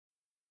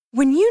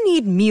When you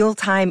need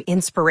mealtime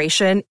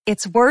inspiration,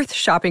 it's worth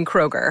shopping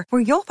Kroger,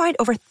 where you'll find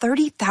over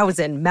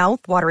 30,000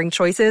 mouth-watering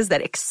choices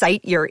that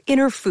excite your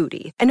inner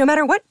foodie. And no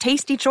matter what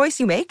tasty choice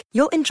you make,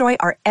 you'll enjoy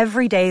our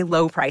everyday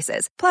low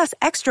prices, plus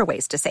extra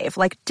ways to save,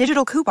 like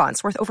digital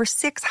coupons worth over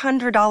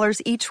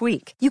 $600 each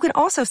week. You can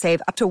also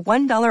save up to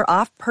 $1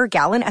 off per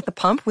gallon at the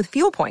pump with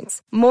fuel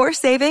points. More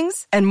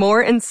savings and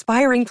more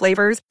inspiring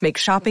flavors make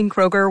shopping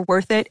Kroger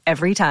worth it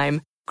every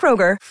time.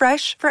 Kroger,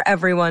 fresh for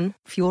everyone.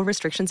 Fuel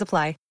restrictions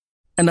apply.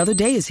 Another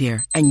day is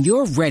here, and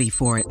you're ready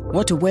for it.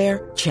 What to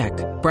wear? Check.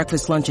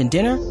 Breakfast, lunch, and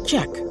dinner?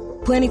 Check.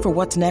 Planning for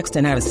what's next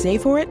and how to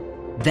save for it?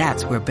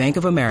 That's where Bank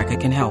of America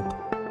can help.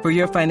 For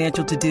your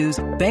financial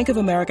to-dos, Bank of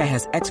America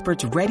has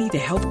experts ready to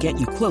help get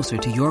you closer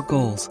to your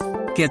goals.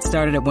 Get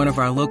started at one of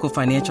our local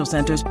financial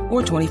centers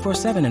or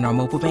 24/7 in our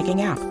mobile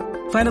banking app.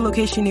 Find a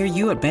location near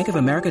you at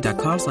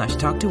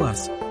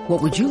bankofamerica.com/talktous.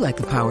 What would you like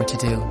the power to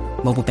do?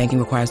 Mobile banking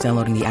requires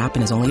downloading the app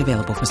and is only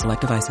available for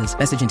select devices.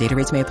 Message and data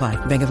rates may apply.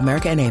 Bank of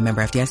America N.A.,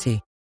 member FDIC.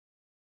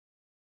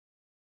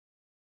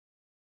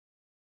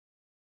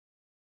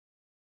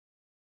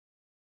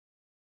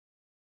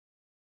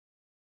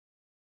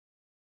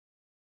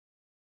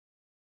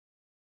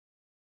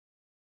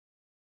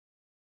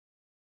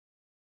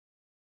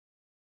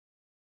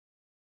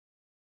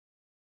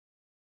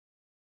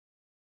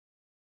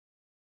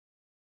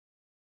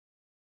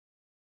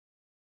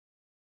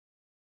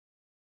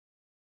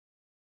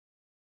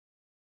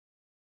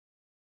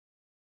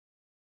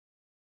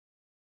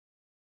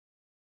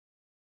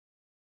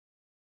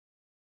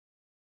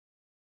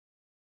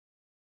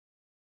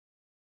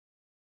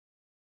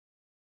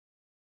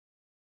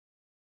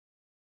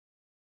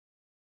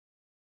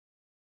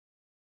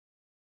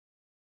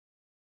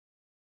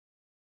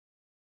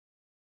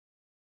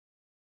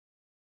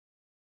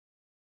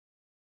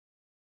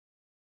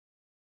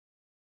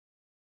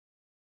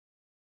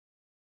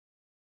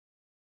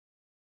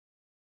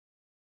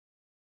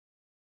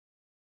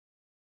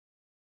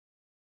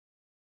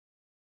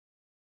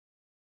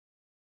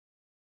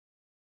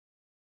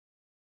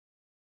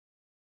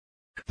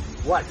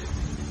 What?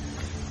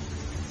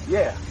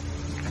 Yeah.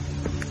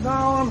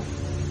 No,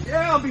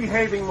 I'm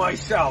behaving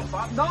myself.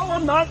 No,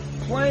 I'm not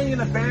playing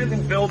in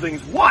abandoned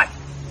buildings. What?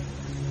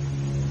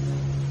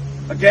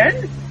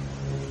 Again?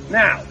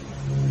 Now,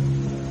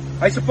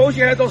 I suppose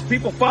you had those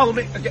people follow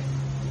me again.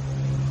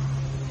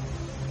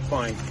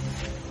 Fine.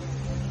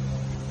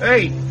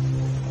 Hey,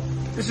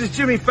 this is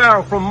Jimmy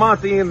Farrow from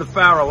Monty and the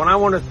Pharaoh, and I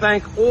want to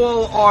thank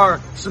all our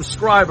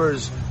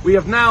subscribers. We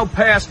have now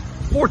passed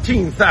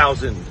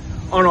 14,000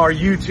 on our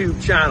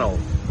YouTube channel.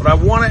 But I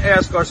want to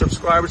ask our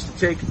subscribers to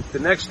take the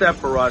next step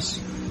for us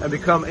and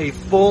become a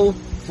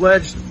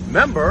full-fledged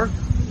member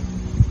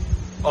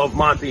of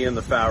Monty and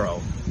the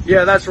Pharaoh.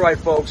 Yeah, that's right,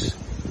 folks.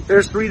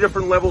 There's 3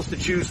 different levels to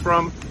choose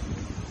from.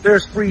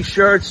 There's free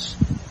shirts.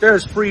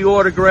 There's free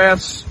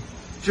autographs.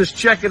 Just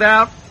check it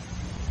out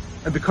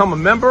and become a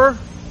member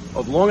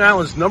of Long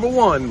Island's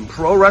 #1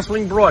 pro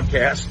wrestling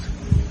broadcast,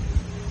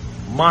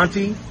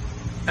 Monty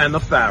and the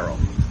Pharaoh.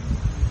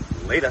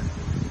 Later.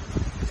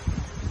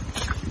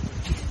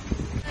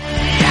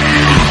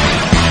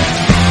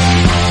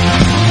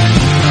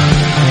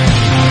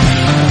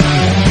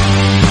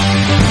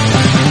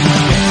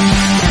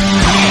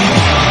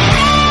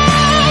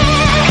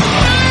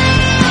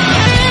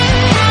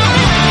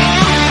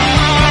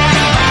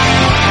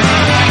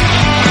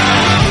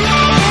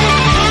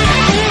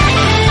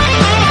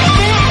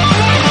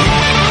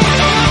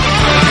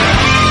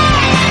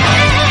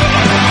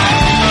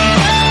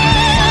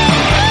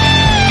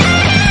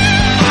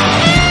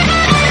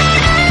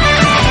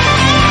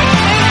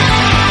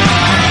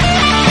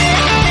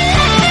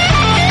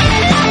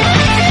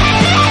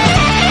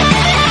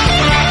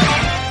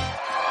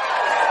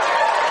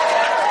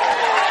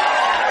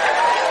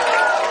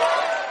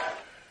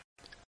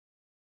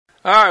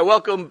 All right,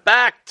 welcome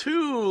back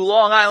to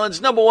Long Island's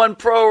 #1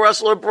 pro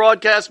wrestler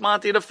broadcast,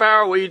 Monty the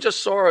Pharaoh, where you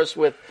just saw us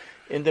with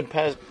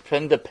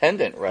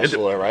independent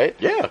wrestler, right?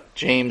 Yeah.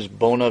 James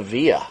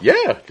Bonavia.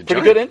 Yeah.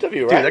 Pretty good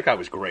interview, right? Dude, that guy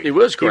was great. He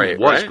was great,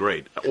 He was right?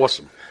 great.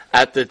 Awesome.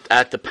 At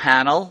the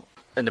panel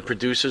in the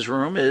producer's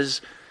room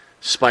is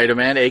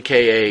Spider-Man,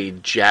 a.k.a.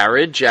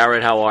 Jared.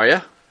 Jared, how are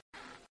you?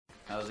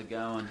 How's it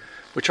going?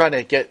 We're trying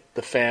to get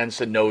the fans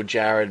to know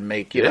Jared and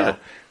make, you know,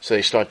 so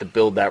they start to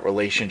build that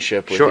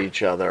relationship with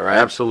each other, right?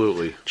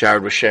 Absolutely.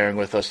 Jared was sharing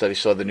with us that he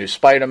saw the new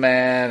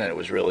Spider-Man and it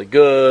was really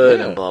good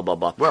and blah, blah,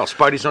 blah. Well,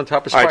 Spidey's on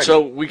top of Spidey. All right,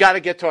 so we got to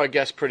get to our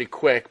guest pretty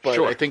quick, but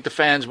Sure. I think the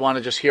fans want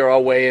to just hear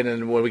our weigh in,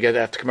 and when we get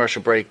after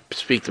commercial break,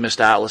 speak to Mr.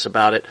 Atlas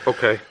about it.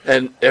 Okay.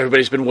 And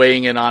everybody's been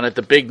weighing in on it.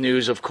 The big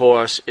news, of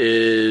course,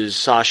 is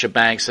Sasha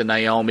Banks and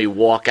Naomi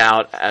walk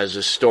out as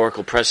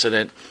historical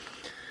precedent.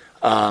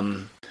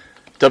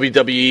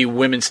 WWE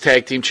Women's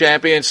Tag Team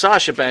Champions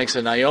Sasha Banks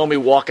and Naomi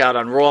walk out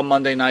on Raw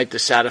Monday night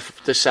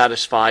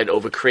dissatisfied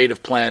over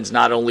creative plans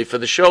not only for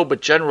the show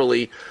but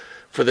generally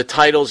for the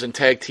titles and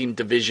tag team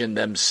division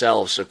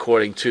themselves,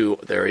 according to,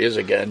 there he is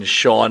again,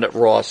 Sean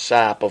Ross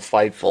Sapp of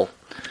Fightful.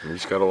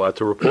 He's got a lot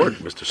to report,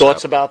 Mr.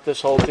 Thoughts Sapp. about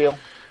this whole deal?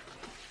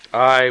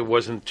 I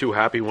wasn't too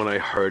happy when I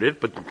heard it,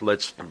 but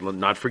let's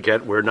not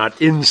forget we're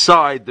not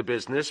inside the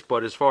business.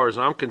 But as far as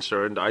I'm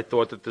concerned, I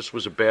thought that this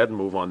was a bad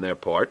move on their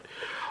part.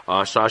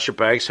 Sasha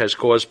Banks has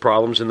caused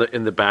problems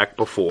in the back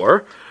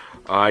before.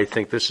 I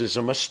think this is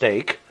a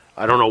mistake.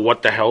 I don't know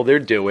what the hell they're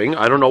doing.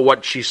 I don't know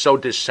what she's so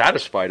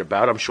dissatisfied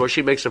about. I'm sure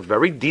she makes a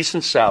very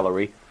decent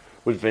salary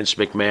with Vince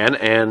McMahon,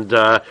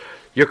 and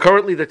you're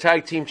currently the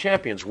tag team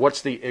champions.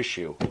 What's the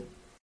issue?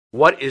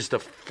 What is the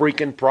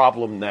freaking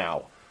problem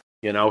now?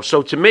 You know,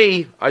 so to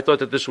me, I thought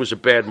that this was a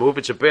bad move.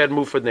 It's a bad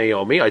move for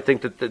Naomi. I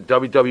think that the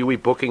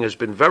WWE booking has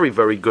been very,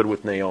 very good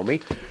with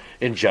Naomi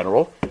in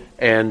general.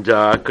 And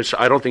because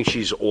I don't think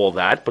she's all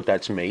that, but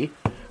that's me.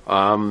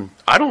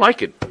 I don't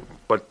like it,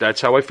 but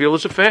that's how I feel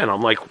as a fan.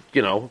 I'm like,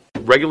 you know,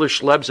 regular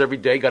schlebs every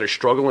day got to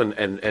struggle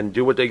and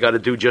do what they got to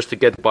do just to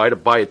get by to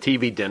buy a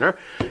TV dinner.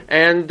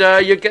 And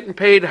you're getting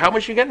paid. How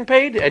much you getting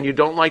paid? And you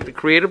don't like the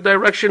creative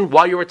direction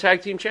while you're a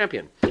tag team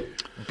champion.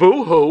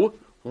 Boo-hoo.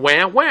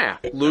 Wah.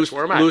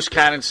 Loose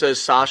Cannon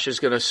says Sasha's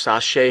going to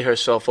sashay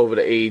herself over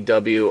to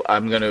AEW.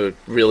 I'm going to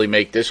really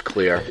make this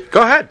clear.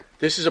 Go ahead.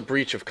 This is a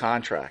breach of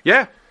contract.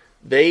 Yeah.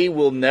 They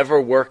will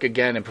never work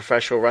again in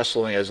professional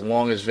wrestling as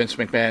long as Vince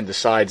McMahon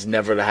decides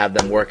never to have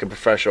them work in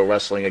professional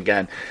wrestling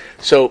again.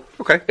 So,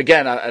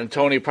 again, and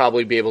Tony will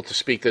probably be able to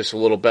speak this a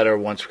little better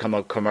once we come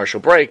a commercial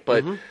break,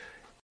 but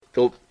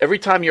every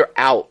time you're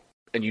out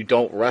and you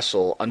don't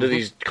wrestle under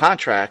these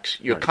contracts,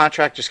 your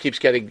contract just keeps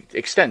getting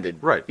extended.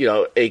 Right. You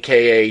know,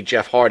 a.k.a.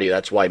 Jeff Hardy.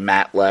 That's why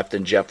Matt left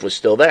and Jeff was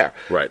still there.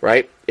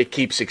 Right. It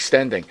keeps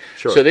extending.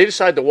 Sure. So they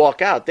decide to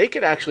walk out. They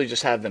could actually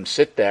just have them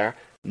sit there,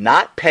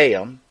 not pay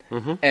them,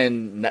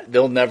 and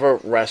they'll never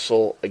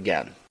wrestle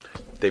again.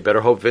 They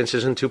better hope Vince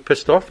isn't too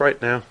pissed off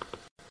right now.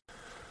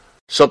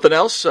 Something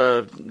else,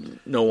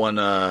 no one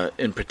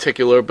in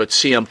particular, but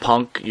CM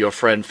Punk, your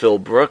friend Phil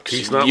Brooks,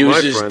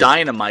 uses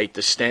Dynamite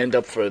to stand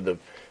up for the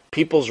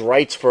people's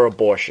rights for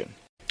abortion.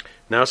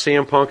 Now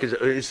CM Punk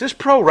is this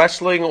pro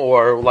wrestling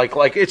or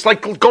like it's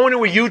like going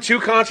to a U2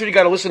 concert? You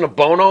got to listen to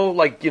Bono,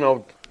 like, you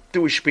know,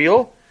 do a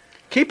spiel.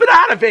 Keep it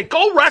out of it.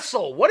 Go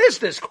wrestle. What is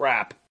this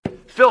crap?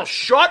 Phil,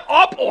 shut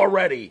up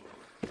already.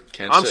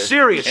 I'm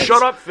serious.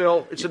 Shut up,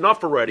 Phil. It's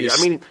enough already.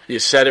 You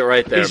said it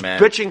right there, he's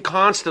man. He's bitching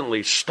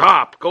constantly.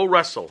 Stop. Go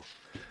wrestle.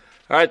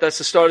 All right, that's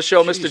the start of the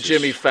show, Jesus. Mr.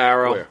 Jimmy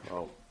Farrow.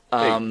 Oh.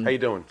 Hey, how you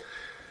doing?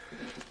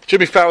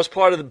 Jimmy Farrow's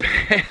part of the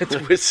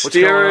band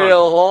Wisteria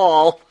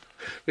Hall.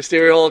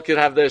 Wisteria Hall could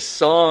have their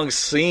songs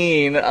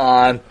seen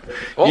on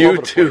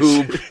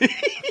YouTube.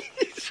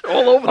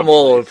 I'm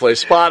all over the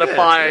place.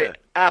 Spotify,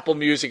 Apple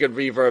Music, and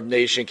Reverb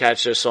Nation.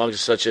 Catch their songs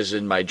such as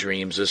In My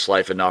Dreams, This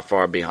Life, and Not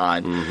Far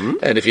Behind.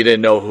 And if you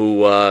didn't know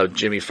who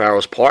Jimmy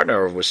Farrow's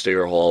partner of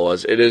Wisteria Hall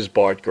was, it is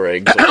Bart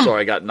Griggs. I'm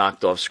sorry I got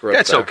knocked off script.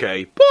 That's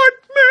okay. Bart,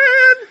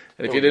 man!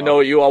 And if you didn't know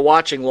it, you are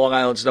watching Long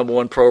Island's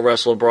 #1 pro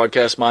wrestling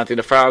broadcast, Monty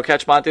DeFaro.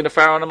 Catch Monty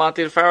DeFaro on the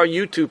Monty DeFaro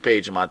YouTube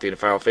page, and Monty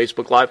DeFaro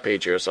Facebook Live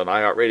page. Hear us on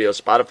iHeartRadio,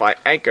 Spotify,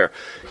 Anchor.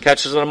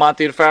 Catch us on the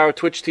Monty DeFaro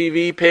Twitch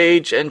TV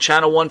page and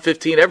Channel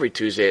 115 every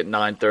Tuesday at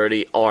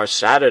 9:30 or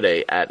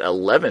Saturday at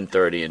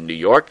 11:30 in New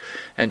York,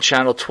 and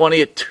Channel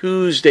 20 at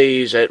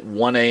Tuesdays at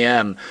 1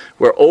 a.m.,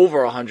 where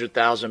over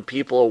 100,000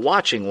 people are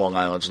watching Long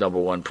Island's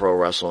 #1 pro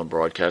wrestling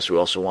broadcast. We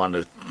also want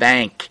to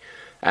thank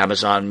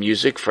Amazon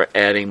Music for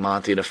adding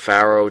Monty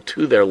DeFaro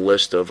to their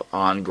list of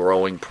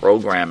on-growing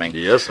programming.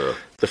 Yes, sir.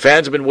 The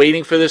fans have been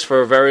waiting for this for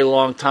a very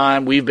long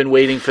time. We've been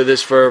waiting for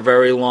this for a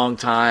very long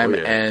time.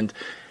 And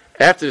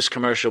after this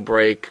commercial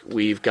break,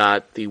 we've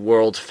got the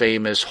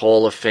world-famous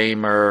Hall of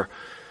Famer,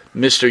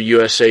 Mr.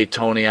 USA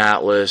Tony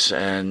Atlas,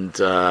 and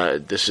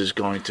this is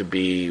going to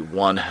be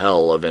one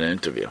hell of an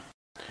interview.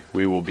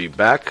 We will be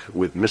back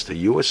with Mr.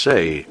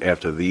 USA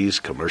after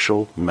these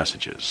commercial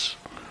messages.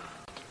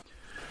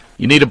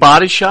 You need a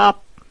body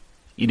shop?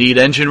 You need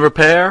engine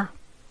repair?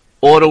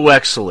 Auto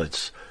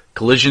Excellence,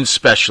 Collision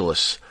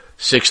Specialists,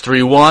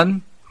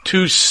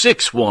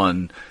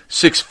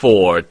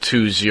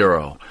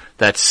 631-261-6420.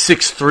 That's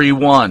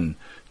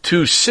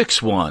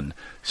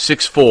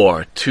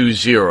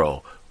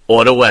 631-261-6420.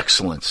 Auto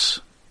Excellence.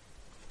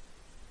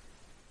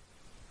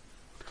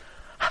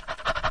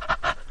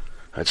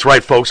 That's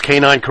right, folks.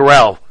 Canine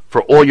Corral.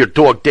 For all your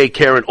dog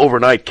daycare and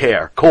overnight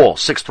care, call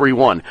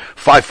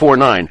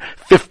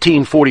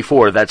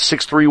 631-549-1544. That's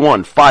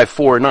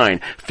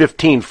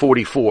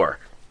 631-549-1544.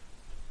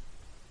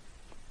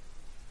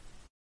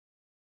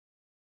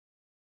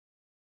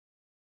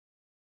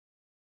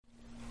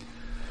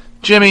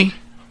 Jimmy,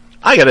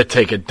 I gotta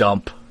take a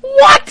dump.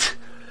 What?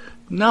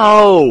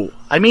 No,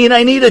 I mean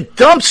I need a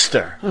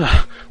dumpster.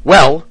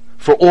 Well,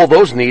 for all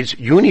those needs,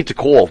 you need to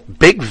call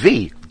Big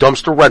V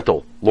Dumpster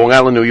Rental, Long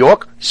Island, New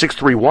York,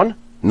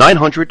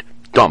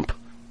 631-900-DUMP.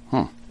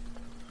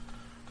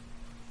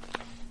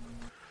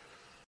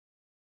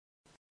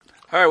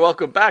 All right,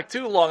 welcome back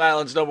to Long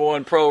Island's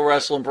 #1 pro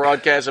wrestling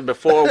broadcast. And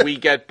before we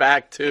get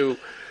back to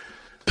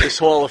this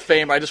Hall of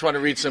Famer. I just want to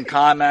read some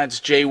comments.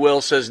 Jay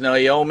Will says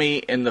Naomi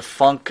in the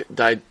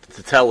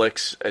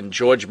Funkadelics and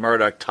George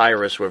Murdoch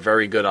Tyrus were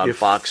very good on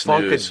Fox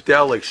News.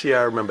 Funkadelics, yeah,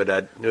 I remember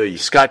that.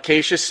 Scott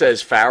Cassius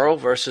says Pharaoh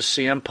versus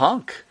CM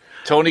Punk.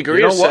 Tony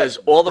Gurria says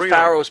all the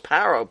Pharaoh's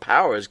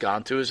power has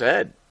gone to his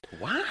head.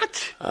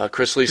 What?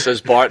 Chris Lee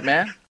says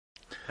Bartman.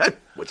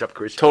 What's up,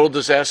 Chris? Total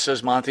Disaster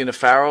says Monty and the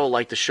Pharaoh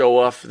like to show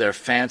off their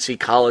fancy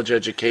college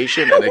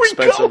education and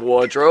expensive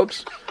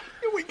wardrobes.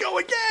 Here we go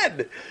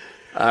again.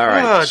 All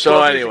right.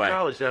 So anyway,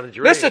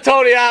 Mr.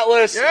 Tony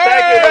Atlas, yeah,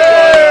 thank you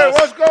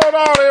for what's going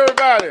on,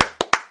 everybody?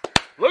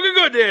 Looking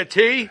good there,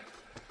 T.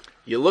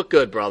 You look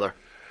good, brother.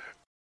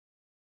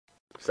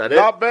 Is that it?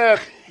 Not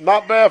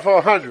bad for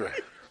 100.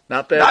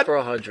 Not bad for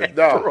 100.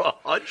 No. For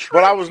 100.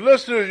 But I was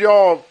listening to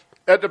y'all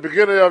at the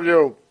beginning of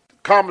your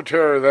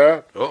commentary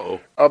there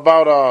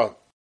about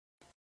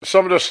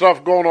some of the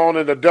stuff going on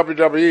in the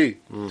WWE.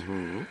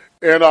 Mm-hmm.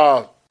 In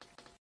the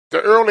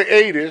early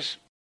 80s,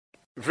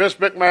 Vince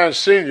McMahon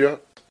Sr.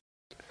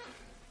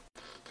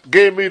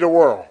 gave me the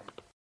world.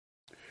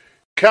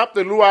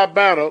 Captain Lou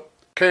Albano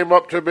came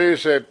up to me and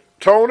said,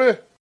 Tony,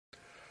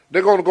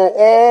 they're going to go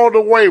all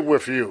the way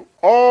with you.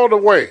 All the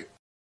way.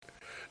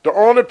 The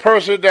only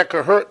person that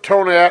could hurt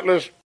Tony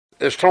Atlas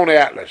is Tony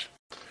Atlas.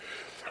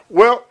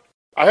 Well,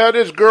 I had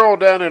this girl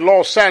down in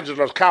Los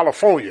Angeles,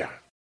 California.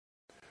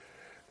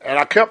 And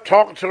I kept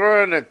talking to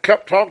her and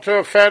kept talking to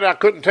her. Fatty, I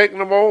couldn't take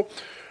no more.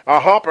 I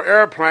hopped an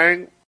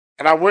airplane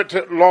and I went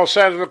to Los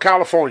Angeles,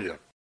 California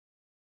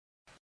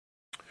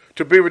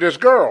to be with this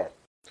girl.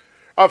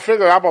 I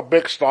figured I'm a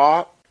big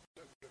star.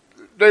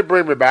 They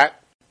bring me back.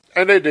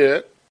 And they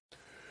did.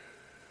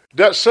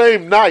 That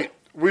same night,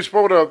 we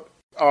spoke to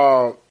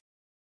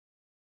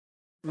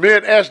me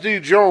and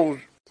S.D.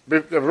 Jones.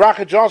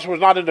 Rocky Johnson was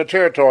not in the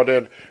territory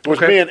then. It was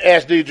me and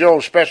S.D.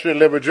 Jones, especially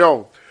Libby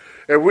Jones.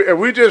 And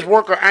we just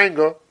worked an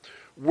angle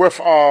with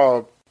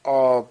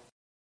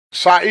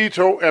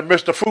Saito and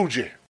Mr.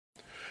 Fuji.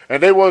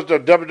 And they was the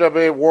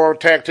WWE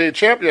World Tag Team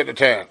Champion at the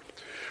time.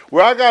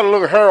 Well, I got a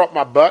little hair up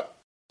my butt,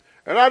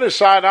 and I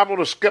decided I'm going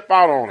to skip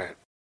out on it.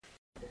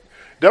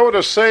 That was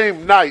the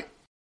same night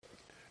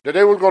that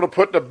they were going to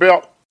put the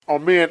belt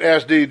on me and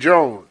S.D.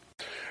 Jones.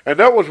 And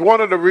that was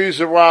one of the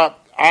reasons why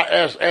I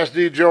asked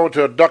S.D. Jones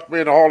to induct me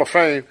in the Hall of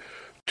Fame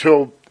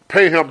to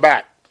pay him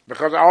back.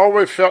 Because I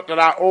always felt that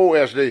I owe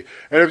S.D.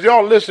 And if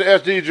y'all listen to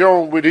S.D.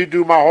 Jones when he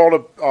do my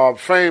Hall of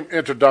Fame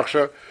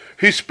introduction,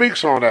 he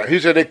speaks on that. He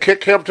said they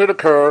kicked him to the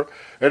curb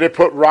and they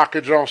put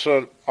Rocky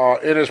Johnson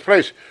in his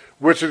place,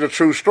 which is a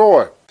true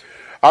story.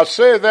 I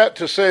say that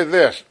to say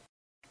this.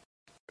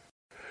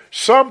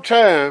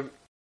 Sometime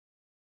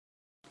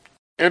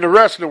in the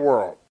wrestling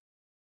world,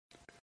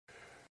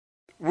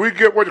 we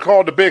get what you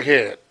call the big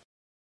head.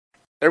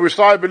 And we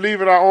start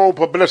believing our own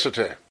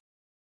publicity.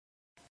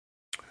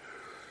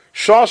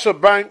 Sasha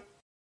Banks,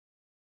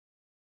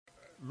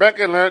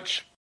 Becky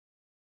Lynch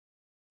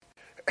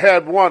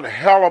had one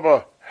hell of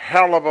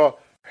a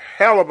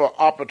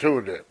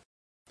opportunity.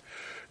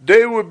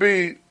 They would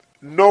be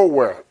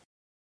nowhere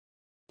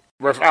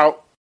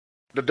without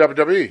the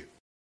WWE.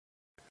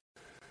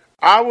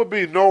 I would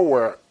be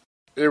nowhere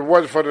if it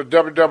wasn't for the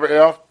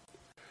WWF,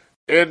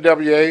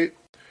 NWA,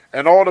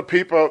 and all the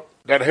people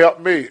that helped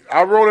me.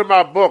 I wrote in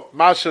my book,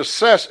 my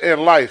success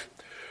in life,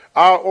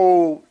 I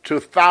owe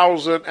to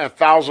thousands and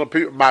thousands of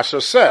people my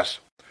success.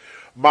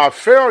 My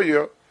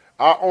failure,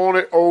 I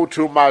only owe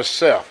to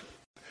myself.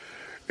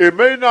 It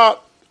may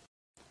not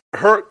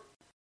hurt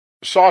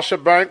Sasha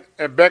Banks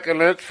and Becky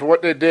Lynch for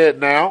what they did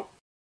now.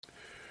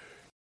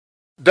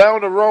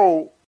 Down the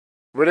road,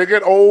 when they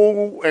get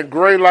old and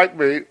gray like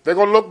me, they're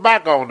going to look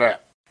back on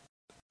that.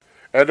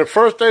 And the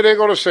first thing they're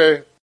going to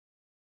say,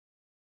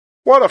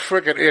 what a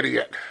freaking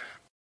idiot.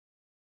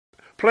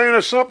 Plain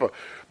and simple.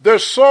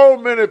 There's so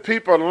many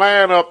people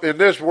laying up in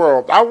this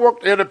world. I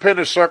worked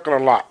independent circuit a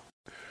lot.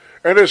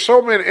 And there's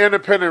so many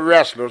independent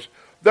wrestlers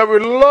that we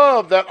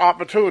love that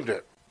opportunity.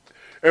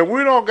 And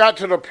we don't got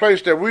to the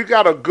place that we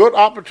got a good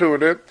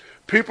opportunity.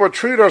 People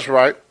treat us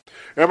right.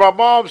 And my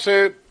mom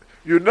said,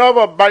 you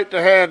never bite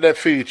the hand that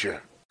feeds you.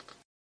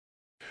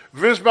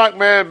 Vince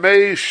McMahon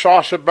made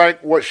Sasha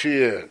Banks what she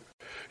is.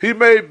 He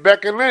made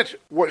Becky Lynch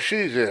what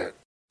she's in.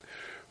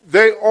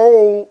 They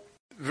owe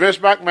Vince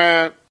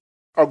McMahon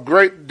a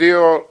great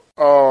deal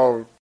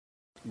of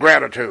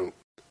gratitude.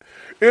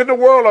 In the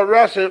world of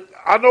wrestling,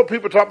 I know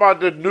people talk about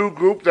the new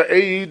group, the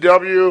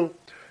AEW,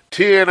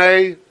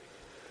 TNA.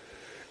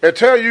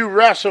 Until you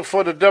wrestle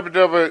for the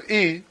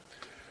WWE,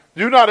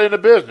 you're not in the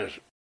business.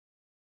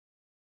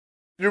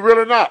 You're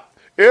really not.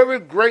 Every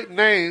great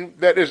name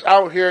that is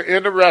out here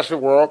in the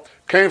wrestling world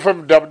came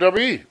from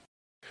WWE.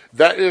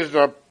 That is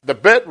the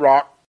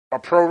bedrock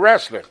of pro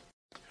wrestling.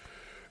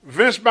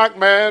 Vince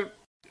McMahon,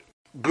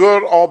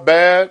 good or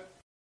bad,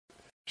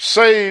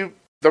 saved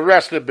the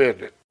wrestling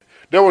business.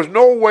 There was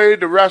no way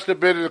the wrestling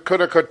business could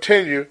have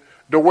continued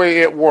the way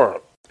it was.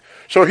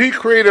 So he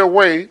created a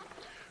way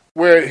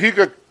where he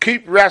could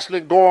keep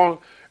wrestling going,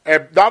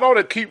 and not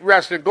only keep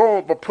wrestling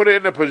going, but put it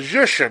in a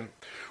position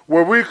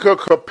where we could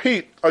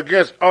compete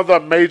against other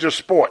major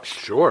sports.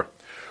 Sure.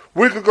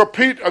 We could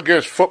compete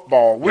against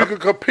football. We could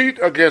compete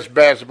against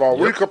basketball.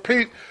 We could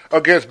compete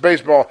against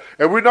baseball.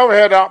 And we never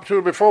had the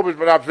opportunity before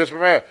without Vince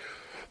McMahon.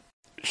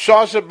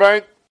 Sasha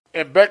Banks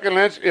and Becky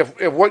Lynch, if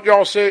what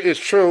y'all say is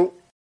true,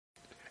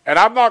 and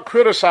I'm not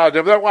criticizing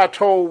them, that's why I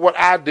told what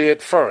I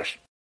did first.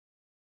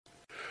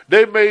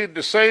 They made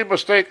the same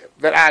mistake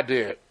that I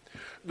did.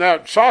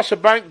 Now, Sasha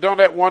Banks done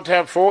that one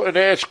time before, and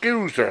they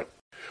excused her.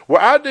 Well,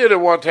 I did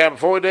it one time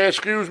before, and they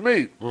excused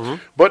me.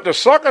 But the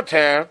second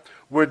time,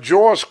 when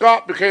George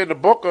Scott became the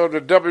booker of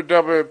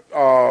the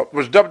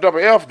was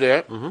WWF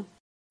there,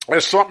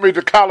 and sent me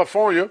to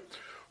California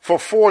for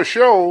 4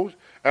 shows,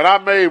 and I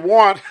made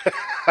one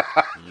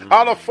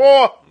out of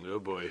 4. Oh,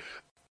 boy.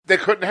 They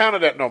couldn't handle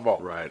that no more.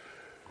 Right.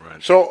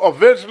 So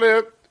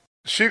eventually,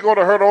 she going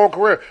to hurt her own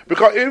career.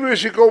 Because even if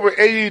she go with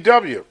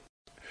AEW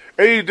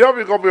going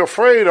to be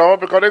afraid of her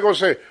because they're going to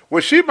say,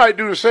 well, she might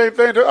do the same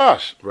thing to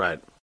us. Right.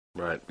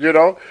 You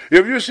know,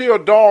 if you see a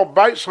dog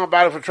bite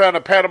somebody for trying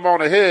to pat him on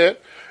the head,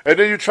 and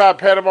then you try to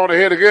pat him on the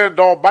head again,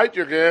 dog bite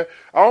you again,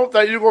 I don't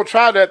think you're going to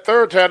try that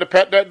third time to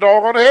pat that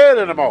dog on the head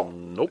anymore.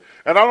 Nope.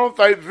 And I don't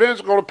think Vince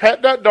is going to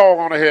pat that dog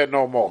on the head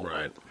no more.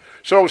 Right.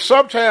 So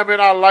sometime in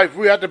our life,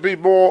 we have to be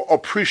more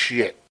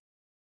appreciative.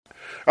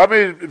 I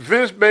mean,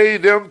 Vince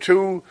made them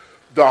two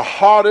the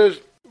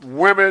hottest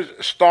women's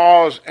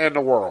stars in the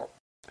world.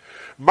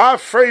 My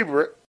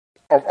favorite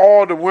of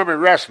all the women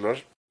wrestlers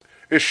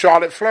is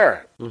Charlotte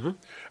Flair.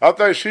 I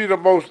think she's the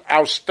most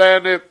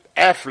outstanding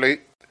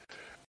athlete.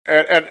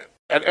 And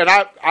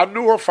I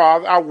knew her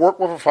father. I worked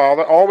with her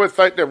father. I always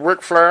think that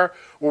Ric Flair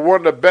was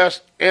one of the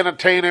best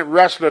entertaining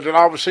wrestlers that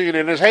I've seen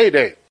in his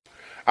heyday.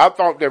 I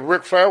thought that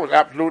Ric Flair was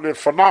absolutely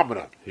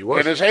phenomenal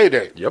in his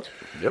heyday. Yep.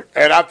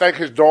 And I think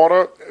his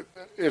daughter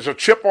is a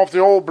chip off the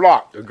old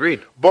block.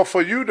 Agreed. But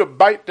for you to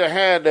bite the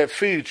hand that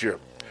feeds you,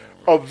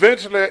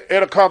 eventually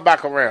it'll come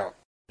back around.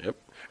 Yep.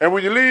 And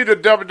when you leave the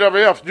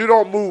WWF, you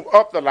don't move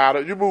up the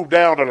ladder, you move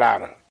down the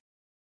ladder.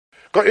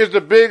 Because it's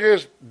the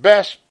biggest,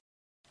 best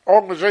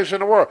organization in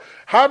the world.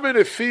 How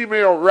many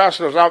female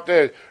wrestlers out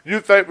there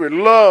you think would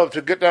love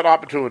to get that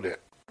opportunity?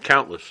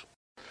 Countless.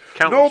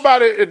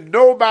 Nobody in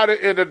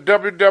the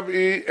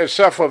WWE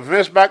except for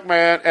Vince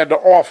McMahon and The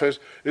Office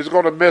is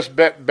going to miss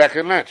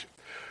Becky Lynch.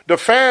 The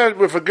fans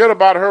will forget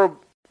about her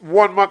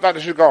 1 month after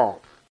she's gone.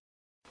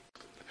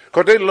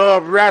 Because they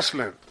love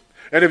wrestling.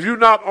 And if you're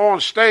not on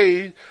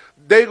stage,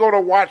 they're going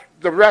to watch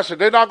the wrestling.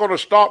 They're not going to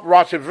stop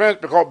watching Vince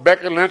because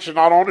Becky Lynch is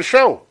not on the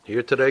show.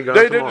 Here today, gone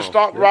They tomorrow. didn't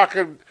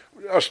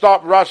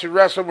stop watching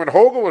wrestling when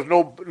Hogan was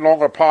no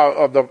longer part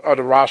of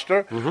the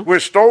roster. When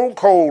Stone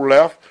Cold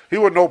left, he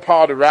was no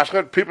part of the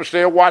wrestling. People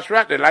still watch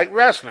wrestling. They like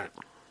wrestling.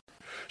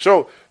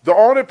 So the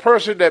only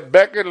person that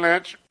Becky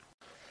Lynch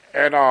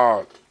and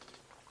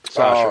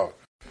Sasha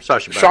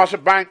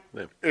Banks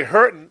is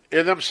hurting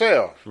in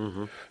themselves.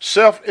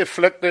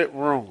 Self-inflicted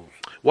wounds.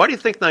 Why do you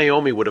think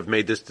Naomi would have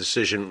made this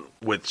decision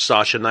with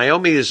Sasha?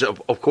 Naomi is,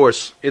 of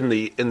course, in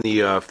the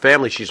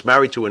family. She's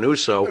married to an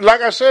Uso.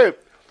 Like I said,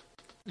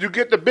 you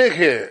get the big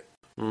head.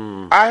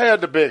 I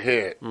had the big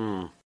head.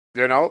 You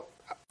know,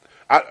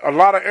 a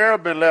lot of air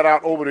been let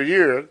out over the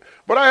years,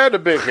 but I had the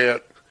big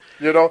head.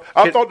 You know,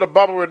 I thought the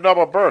bubble would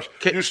never burst.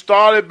 You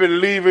started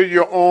believing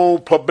your own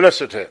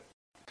publicity.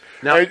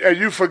 Now, And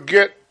you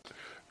forget,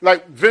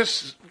 like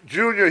Vince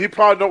Jr., he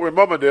probably don't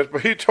remember this,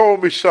 but he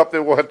told me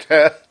something one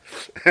time.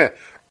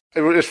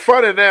 It's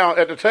funny now.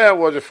 At the time,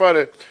 was it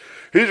funny?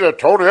 He said,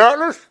 Tony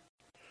Atlas,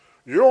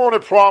 your only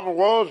problem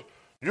was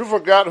you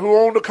forgot who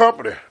owned the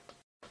company.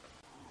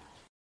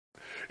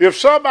 If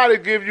somebody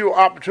give you an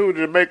opportunity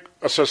to make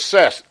a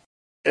success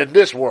in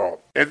this world,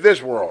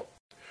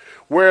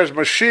 whereas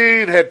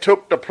machine had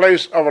took the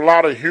place of a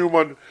lot of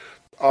human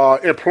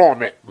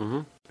employment,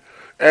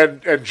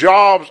 and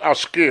jobs are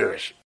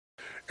scarce,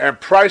 and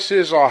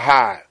prices are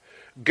high.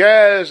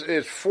 Gas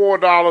is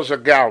 $4 a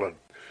gallon.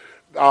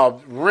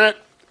 Rent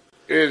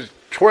is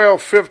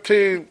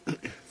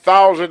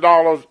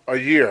 $12,000-$15,000 a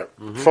year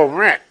for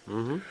rent.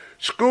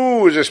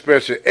 School is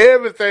expensive.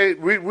 Everything,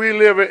 we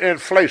live in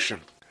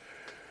inflation.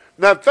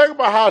 Now think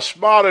about how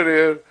smart it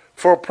is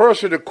for a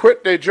person to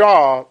quit their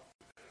job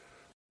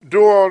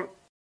during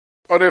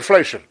an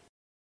inflation.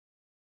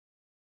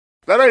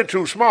 That ain't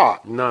too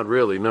smart. not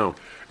really, no.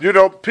 You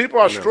know, people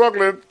are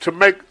struggling to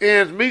make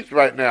ends meet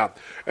right now.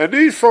 And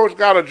these folks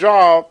got a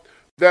job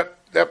that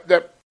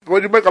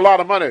when you make a lot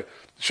of money,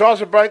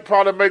 Sasha Banks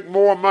probably make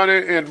more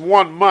money in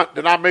 1 month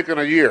than I make in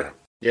a year.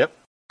 Yep.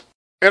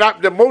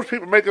 And most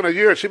people make in a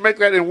year, she make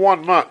that in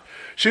 1 month.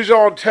 She's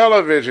on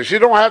television. She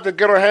don't have to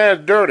get her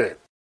hands dirty.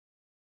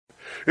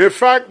 In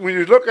fact, when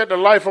you look at the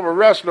life of a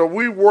wrestler,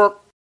 we work,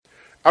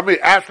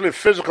 actually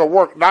physical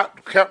work,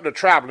 not counting the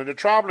traveling. The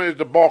traveling is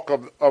the bulk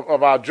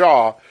of our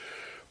job.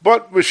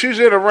 But when she's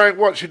in the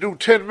ring, she do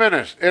 10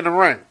 minutes in the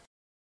ring.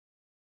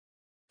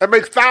 And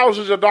make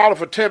thousands of dollars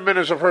for 10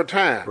 minutes of her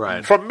time.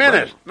 Right. For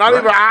minutes, not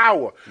even an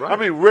hour.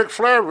 Right. Ric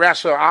Flair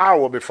wrestled an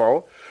hour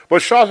before,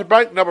 but Sasha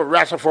Banks never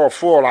wrestled for a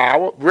full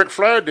hour. Ric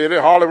Flair did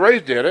it. Harley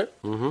Race did it.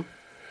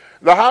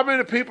 Now, how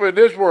many people in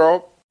this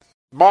world,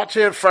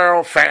 Marty and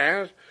Farrell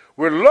fans,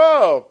 would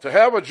love to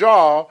have a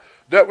job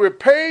that would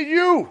pay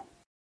you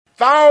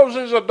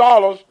thousands of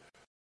dollars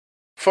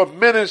for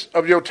minutes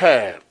of your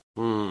time?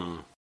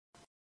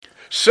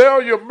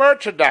 Sell your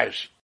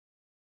merchandise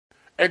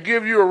and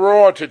give you a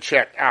royalty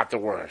check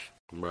afterwards.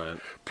 Right.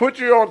 Put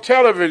you on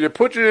television,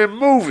 put you in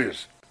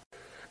movies,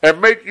 and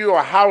make you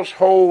a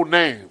household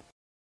name.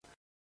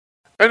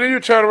 And then you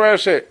turn around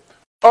and say,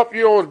 up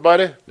yours,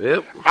 buddy.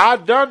 Yep. I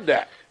done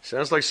that.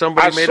 Sounds like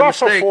somebody I made a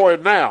suffer mistake. for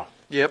it now.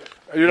 Yep.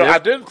 You know, Yep. I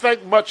didn't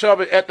think much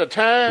of it at the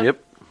time.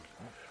 Yep.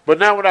 But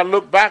now when I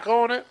look back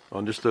on it,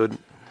 Understood.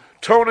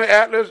 Tony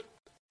Atlas,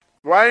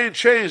 well, I ain't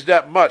changed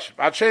that much.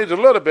 I changed a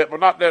little bit, but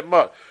not that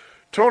much.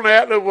 Tony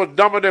Atlas was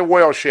dumber than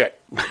well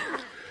shit.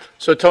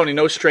 So, Tony,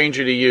 no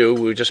stranger to you.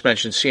 We just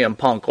mentioned CM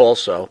Punk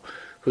also,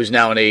 who's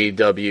now in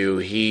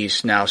AEW.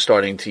 He's now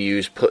starting to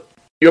use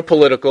you're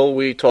political.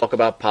 We talk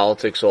about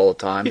politics all the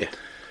time. Yeah.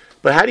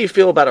 But how do you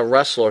feel about a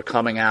wrestler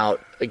coming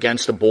out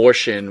against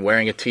abortion,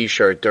 wearing a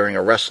T-shirt during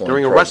a wrestling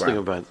program?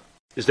 event?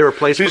 Is there a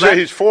place He for said that?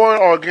 he's for it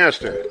or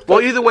against it.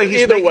 Well, either way,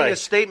 he's Either making way. a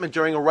statement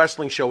during a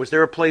wrestling show. Is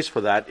there a place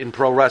for that in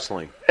pro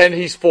wrestling? And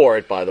he's for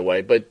it, by the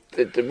way. But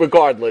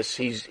regardless,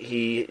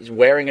 he's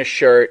wearing a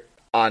shirt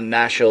on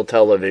national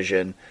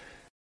television.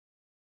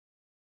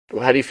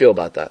 How do you feel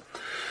about that?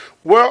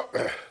 Well,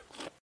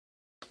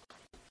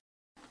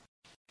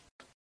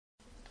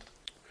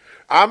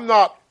 I'm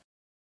not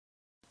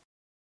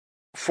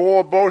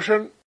for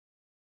abortion,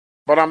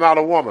 but I'm not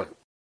a woman.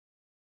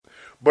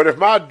 But if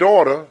my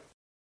daughter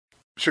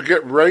should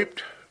get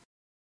raped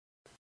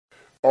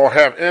or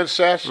have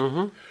incest,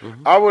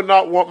 I would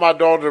not want my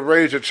daughter to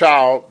raise a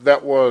child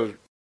that was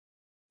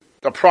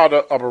the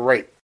product of a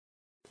rape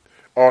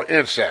or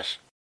incest.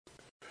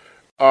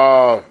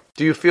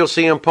 Do you feel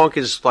CM Punk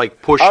is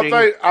like pushing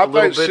I a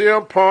little think bit?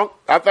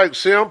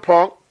 CM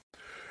Punk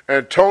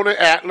and Tony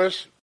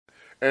Atlas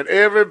and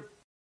every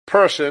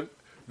person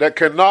that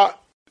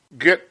cannot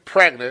get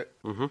pregnant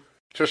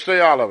to stay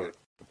out of it.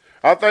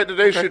 I think that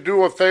they should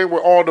do a thing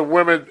where all the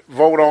women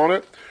vote on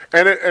it,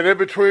 and in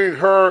between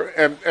her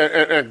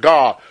and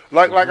God.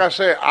 Like I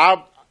said,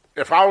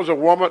 if I was a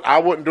woman, I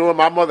wouldn't do it.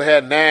 My mother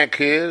had 9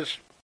 kids.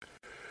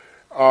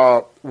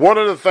 One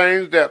of the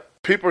things that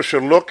people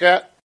should look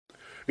at,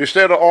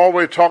 instead of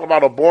always talking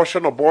about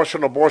abortion,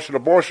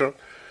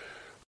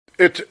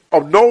 it's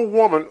of no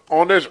woman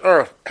on this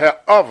earth have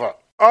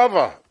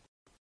ever,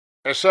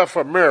 except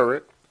for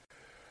Mary,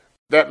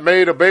 that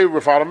made a baby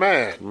without a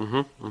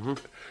man.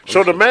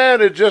 So the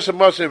man is just as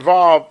much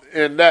involved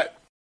in that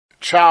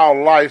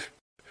child life.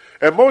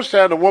 And most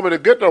times the woman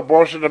that get the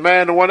abortion, the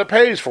man the one that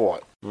pays for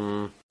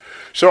it.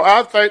 So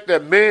I think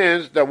that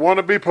men that want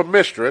to be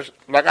promiscuous,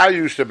 like I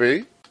used to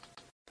be,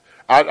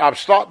 I've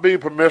stopped being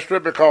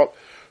promiscuous because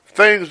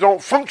things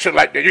don't function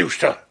like they used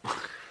to.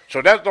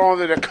 So that's the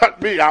only thing that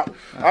cut me out.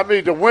 I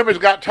mean, the women's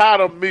got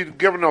tired of me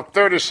giving them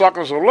 30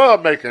 seconds of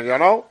love making, you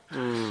know?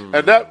 And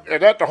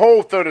that the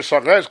whole 30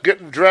 seconds. That's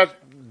getting dressed,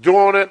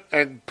 doing it,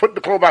 and putting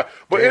the clothes back.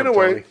 But Damn,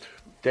 anyway, Tony.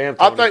 Damn,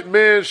 I Tony. think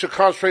men should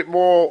concentrate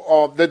more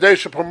on that they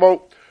should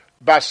promote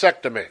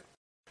vasectomy.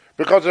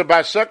 Because the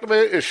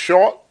vasectomy is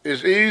short,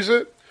 it's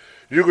easy,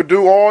 you can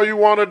do all you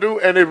want to do,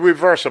 and it's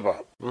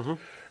reversible.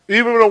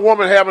 Even with a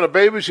woman having a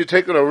baby, she's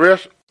taking a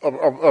risk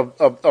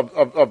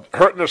of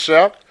hurting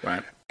herself.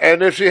 Right.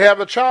 And if she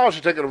have a child,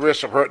 she's taking a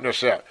risk of hurting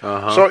herself.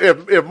 So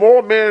if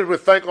more men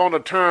would think on the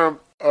term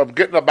of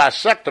getting a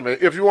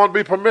vasectomy, if you want to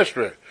be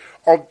promiscuous,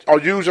 or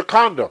use a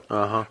condom.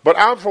 But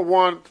I'm for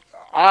one,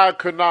 I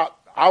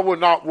would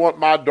not want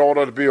my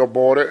daughter to be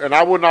aborted, and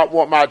I would not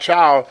want my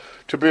child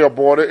to be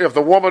aborted. If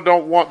the woman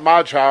don't want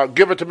my child,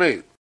 give it to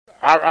me.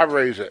 I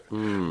raise it.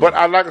 But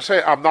I like to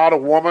say, I'm not a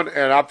woman,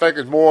 and I think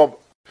it's more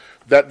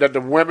that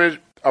the women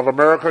of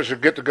America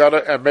should get together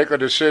and make a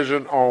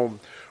decision on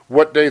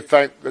what they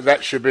think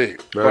that should be.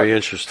 Very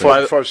interesting.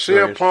 For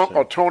CM Punk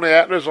or Tony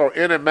Atlas or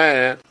any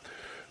man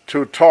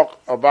to talk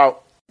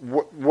about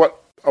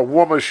what a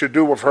woman should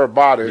do with her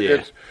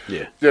body.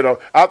 Yeah. You know,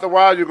 after a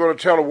while, you're going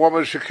to tell a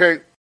woman she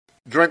can't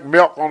drink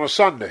milk on a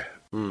Sunday.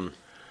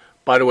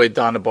 By the way,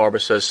 Donna Barber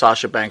says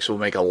Sasha Banks will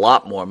make a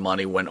lot more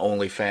money when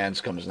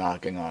OnlyFans comes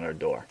knocking on her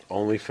door.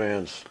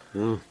 OnlyFans.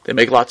 They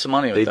make lots of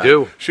money with They that.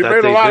 do. She That made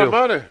a they lot do. of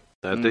money.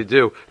 That they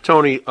do.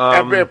 Tony,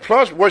 And then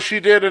plus, what she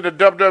did in the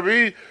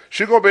WWE,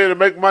 she's going to be able to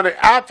make money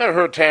after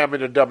her time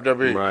in the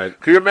WWE. Right.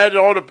 Can you imagine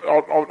all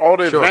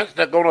the Sure. events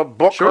that going to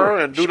book Sure. her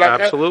and do like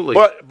Absolutely.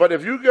 that? But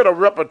if you get a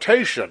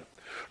reputation,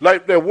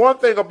 like the one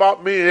thing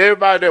about me and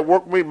everybody that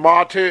work with me,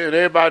 Marty and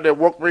everybody that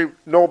work with me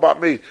know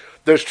about me,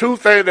 there's 2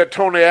 things that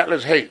Tony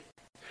Atlas hate.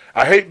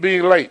 I hate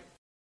being late.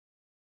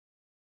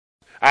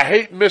 I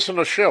hate missing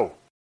a show.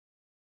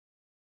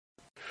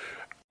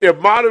 If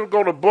Marty was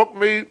going to book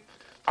me,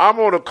 I'm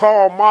going to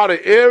call Marty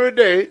every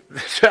day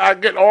so I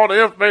get all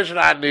the information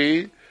I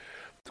need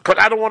because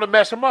I don't want to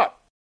mess him up.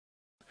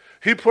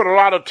 He put a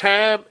lot of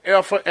time,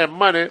 effort, and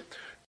money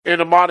in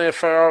the Marty and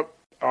Farrell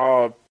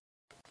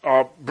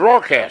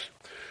broadcast.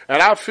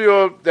 And I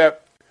feel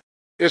that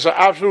it's an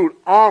absolute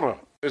honor.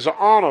 It's an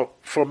honor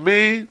for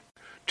me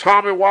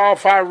Tommy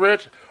Wildfire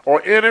Rich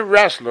or any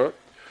wrestler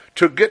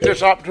to get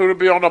this opportunity to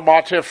be on the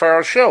Marty and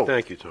Farrell show.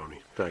 Thank you, Tony.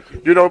 Thank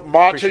you. You know,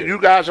 Marty, Appreciate you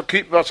guys are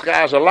keeping us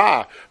guys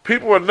alive.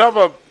 People would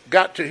never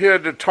got to hear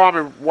the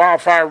Tommy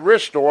Wildfire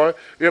Rich story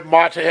if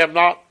Marty had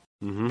not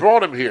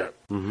brought him here.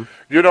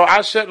 You know,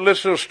 I sat and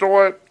listened to the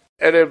story,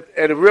 and it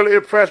really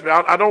impressed me.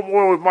 I don't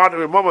want Marty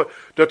to remember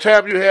the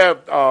time you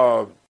had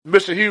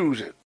Mr. Hughes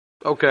in.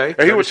 Okay.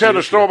 And he would tell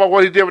the story about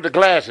what he did with the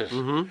glasses.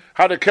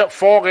 How they kept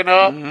fogging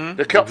up,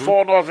 they kept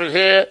falling off his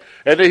head,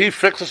 and then he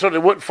fixed it so they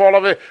wouldn't fall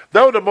off it.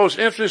 That was the most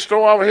interesting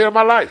story I ever heard in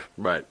my life.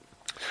 Right.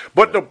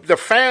 But the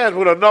fans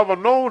would have never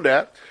known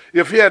that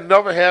if he had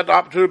never had the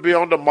opportunity to be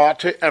on the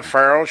Marty and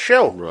Farrell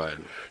show. Right.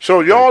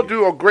 So y'all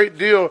do a great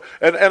deal,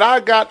 and I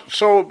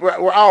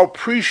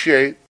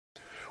appreciate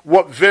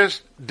what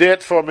Vince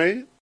did for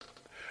me.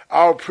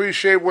 I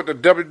appreciate what the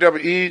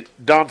WWE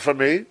done for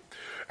me.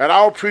 And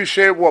I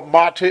appreciate what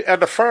Marty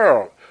and the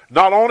Farrell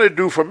not only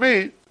do for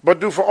me, but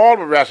do for all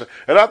the wrestlers.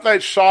 And I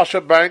think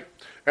Sasha Banks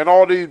and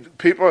all these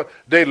people,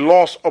 they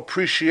lost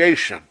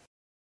appreciation.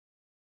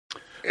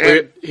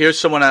 Here's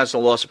someone has a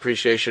lost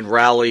appreciation.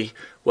 Raleigh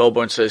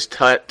Wellborn says,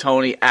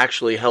 Tony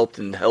actually helped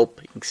in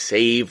helping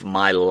save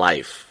my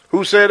life.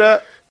 Who said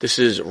that? This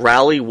is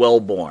Raleigh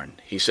Wellborn.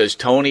 He says,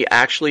 Tony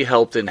actually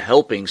helped in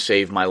helping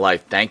save my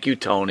life. Thank you,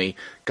 Tony.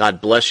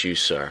 God bless you,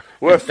 sir.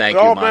 Well, and thank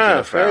you,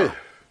 Marty Farrell. Hey,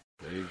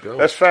 there you go.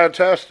 That's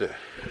fantastic.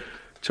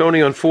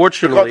 Tony,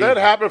 unfortunately... Because that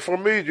happened for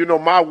me. You know,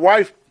 my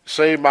wife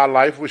saved my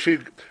life when she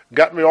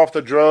got me off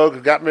the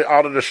drugs, got me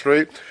out of the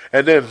street.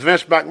 And then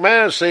Vince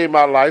McMahon saved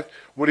my life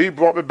when he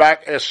brought me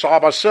back as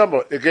Saba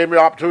Simba. It gave me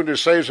the opportunity to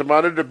save some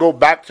money, to go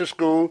back to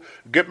school,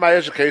 get my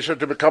education,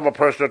 to become a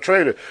personal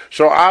trainer.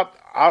 So I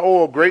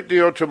owe a great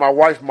deal to my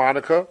wife,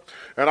 Monica,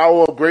 and I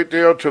owe a great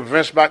deal to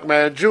Vince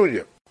McMahon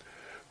Jr.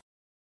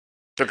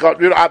 Because,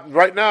 you know,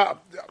 right now,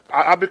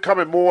 I'm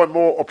becoming more and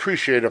more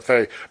appreciative of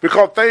things.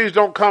 Because things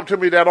don't come to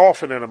me that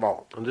often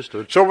anymore.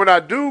 Understood. So when I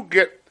do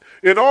get,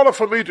 in order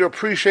for me to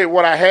appreciate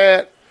what I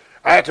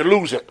had to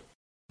lose it.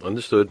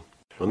 Understood.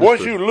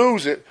 Once you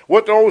lose it,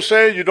 what the old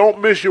saying, you don't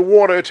miss your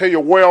water until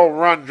your well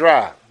run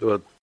dry.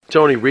 Well,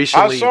 Tony,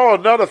 recently... I saw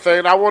another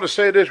thing. I want to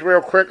say this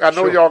real quick. I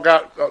know y'all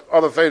got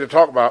other things to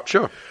talk about.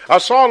 Sure. I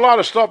saw a lot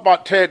of stuff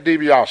about Ted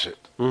DiBiase.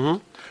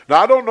 Now,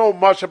 I don't know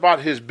much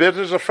about his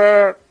business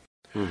affair,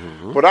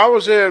 but I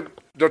was in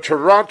the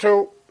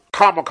Toronto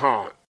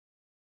Comic-Con.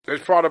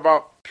 It's probably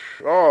about,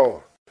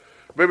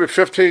 maybe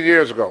 15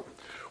 years ago,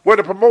 where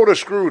the promoter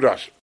screwed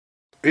us.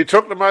 He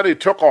took the money, he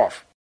took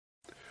off.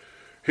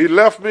 He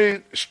left me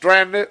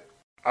stranded.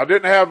 I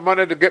didn't have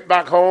money to get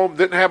back home,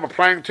 didn't have a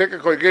plane ticket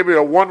because he gave me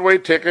a one-way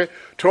ticket,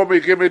 told me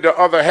to give me the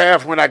other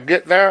half when I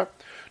get there.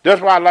 That's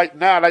why I like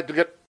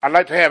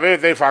to have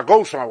everything if I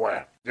go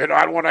somewhere. You know,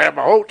 I want to have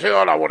my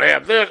hotel, I want to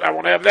have this, I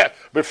want to have that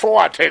before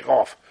I take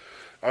off.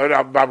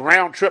 My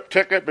round-trip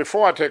ticket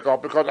before I take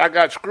off because I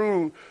got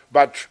screwed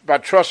by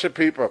trusted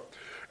people.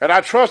 And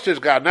I trust this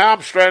guy. Now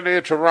I'm stranded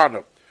in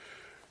Toronto.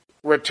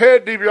 When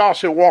Ted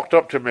DiBiase walked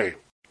up to me,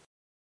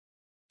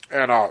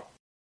 and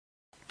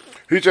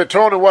he said,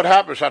 Tony, what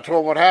happened? So I told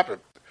him what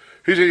happened.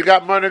 He said, you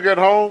got money to get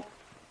home?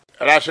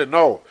 And I said,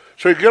 no.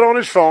 So he get on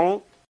his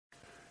phone.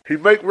 He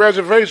make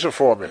reservation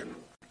for me.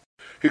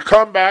 He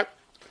come back.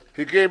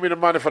 He gave me the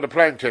money for the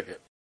plane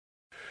ticket.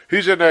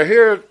 He said, now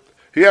here,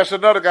 he asked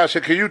another guy,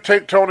 said, can you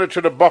take Tony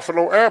to the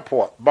Buffalo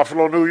airport,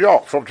 Buffalo, New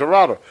York, from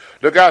Toronto?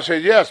 The guy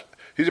said, yes.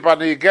 He said, I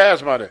need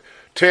gas money.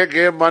 Ted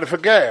gave him money for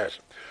gas.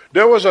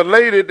 There was a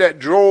lady that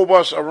drove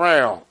us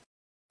around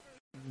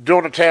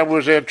during the time we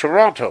was in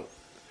Toronto.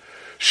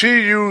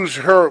 She used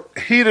her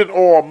heating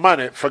oil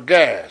money for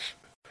gas.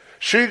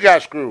 She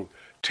got screwed.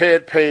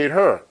 Ted paid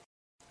her.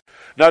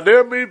 Now,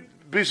 there may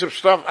be some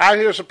stuff. I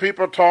hear some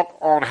people talk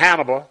on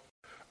Hannibal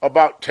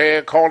about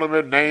Ted calling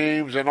them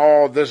names and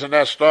all this and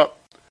that stuff.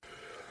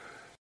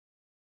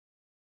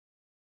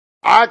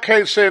 I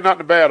can't say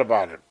nothing bad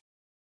about him.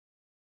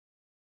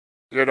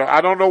 You know,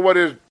 I don't know what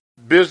his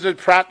business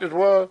practice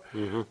was,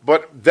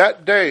 but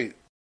that day,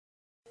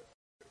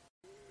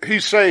 he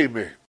saved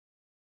me.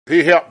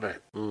 He helped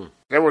me.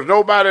 There was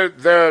nobody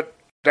there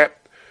that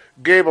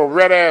gave a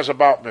red ass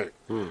about me.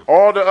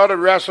 All the other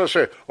wrestlers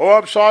said, oh,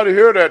 I'm sorry to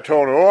hear that,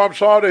 Tony. Oh, I'm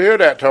sorry to hear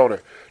that, Tony.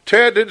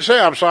 Ted didn't say,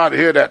 I'm sorry to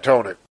hear that,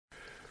 Tony.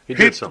 He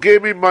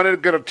gave me money to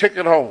get a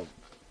ticket home.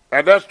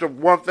 And that's the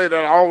one thing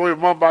that I always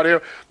remember about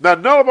him. Now,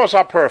 none of us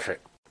are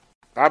perfect.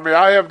 I mean,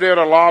 I have did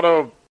a lot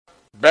of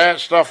bad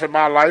stuff in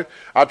my life.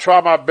 I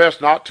try my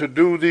best not to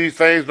do these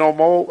things no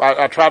more.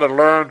 I try to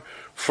learn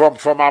from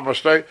my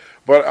mistake.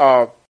 But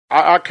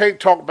I can't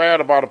talk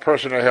bad about a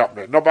person that helped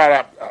me, no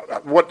matter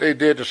what they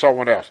did to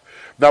someone else.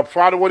 Now,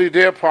 probably what he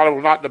did probably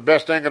was not the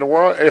best thing in the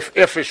world,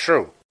 if it's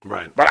true.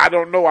 Right. But I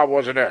don't know. I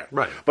wasn't there.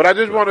 Right. But I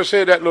just want to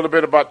say that little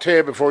bit about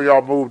Ted before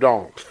y'all moved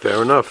on.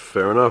 Fair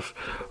enough.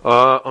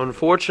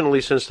 Unfortunately,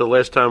 since the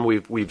last time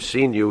we've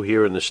seen you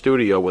here in the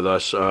studio with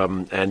us,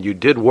 and you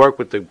did work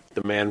with the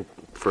man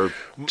for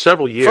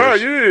several years. Sir,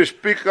 you need to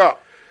speak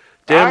up.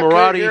 Dan Marotti.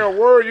 I can't hear a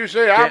word you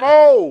say. I'm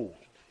old.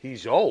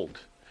 He's old.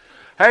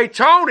 Hey,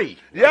 Tony.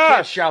 Yes. I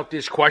can't shout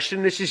this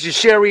question. This is a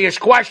serious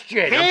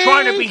question. I'm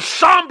trying to be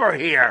somber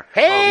here.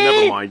 Hey. Oh,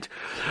 never mind.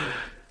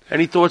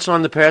 Any thoughts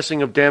on the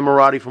passing of Dan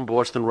Marotti from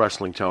Boston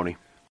Wrestling, Tony?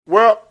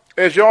 Well,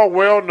 as y'all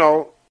well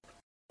know,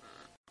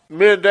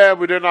 me and Dan,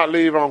 we did not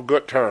leave on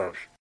good terms.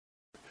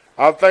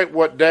 I think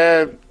what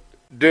Dan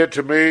did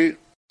to me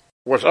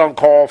was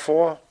uncalled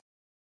for.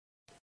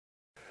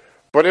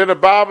 But in the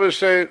Bible it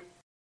says,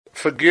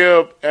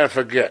 forgive and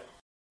forget.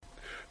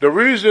 The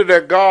reason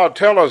that God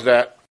tells us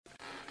that,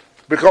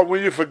 because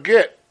when you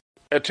forget,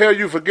 until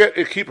you forget,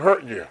 it keep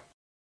hurting you.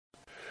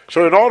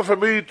 So in order for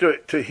me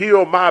to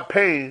heal my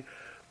pain,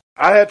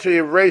 I had to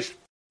erase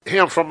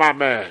him from my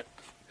mind.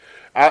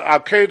 I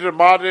came to the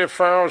Marty and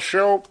Farrell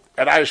show,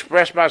 and I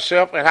expressed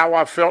myself and how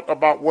I felt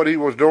about what he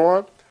was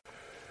doing.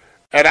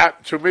 And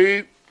to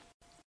me,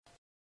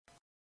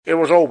 it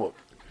was over.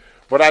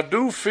 But I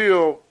do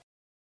feel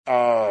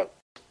not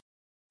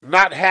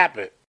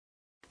happy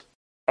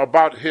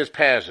about his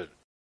passing.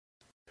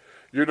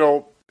 You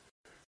know,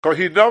 because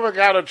he never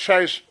got a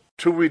chance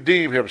to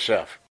redeem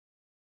himself.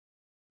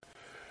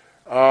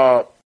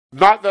 Not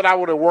that I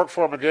would have worked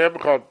for him again,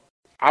 because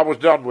I was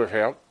done with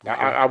him. Okay.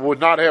 I would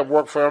not have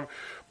worked for him,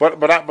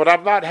 but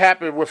I'm not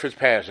happy with his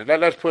passing.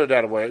 Let's put it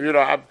that way. You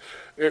know,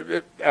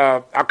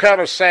 I'm kind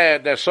of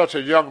sad that such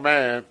a young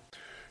man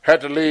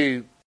had to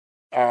leave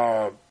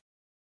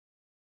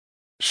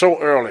so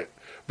early,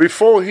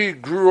 before he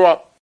grew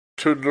up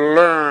to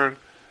learn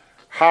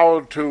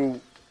how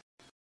to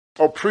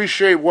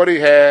appreciate what he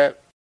had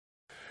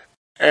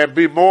and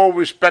be more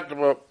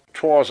respectable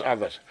towards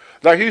others.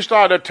 Like, he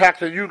started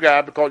attacking you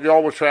guys because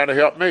y'all was trying to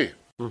help me,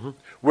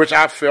 which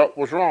I felt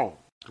was wrong.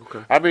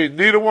 Okay. I mean,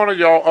 neither one of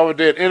y'all ever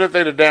did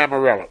anything to Dan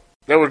Morello.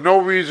 There was no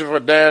reason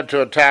for Dan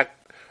to attack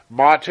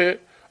Marty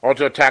or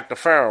to attack the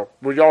Pharaoh.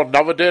 Well, y'all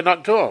never did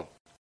nothing to him.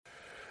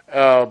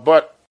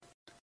 But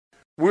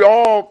we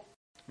all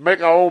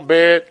make our own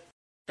bed,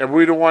 and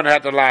we the one that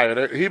had to lie in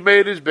it. He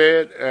made his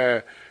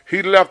bed.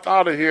 He left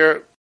out of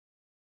here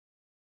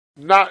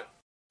not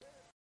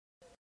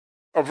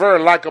a very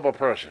likable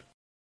person.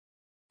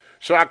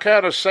 So I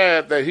kind of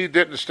sad that he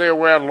didn't stay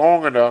around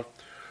long enough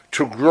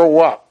to grow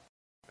up,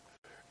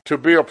 to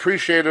be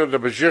appreciative of the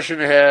position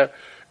he had,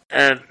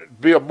 and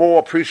be more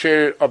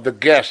appreciative of the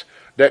guests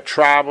that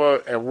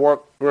travel and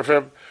work with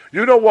him.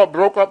 You know what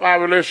broke up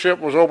our relationship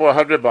was over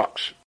 $100.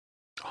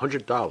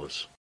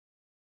 $100.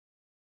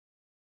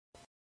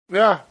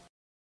 Yeah.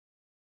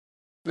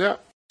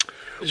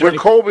 When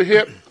COVID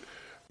hit,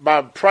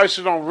 my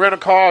prices on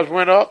rent-a-cars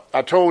went up.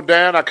 I told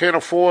Dan I can't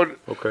afford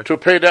to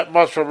pay that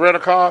much for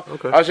rent-a-car.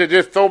 Okay. I said,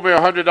 just throw me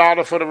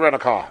 $100 for the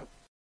rent-a-car.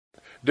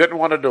 Didn't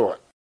want to do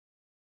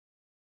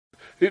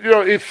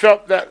it. He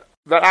felt that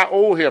I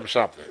owe him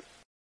something.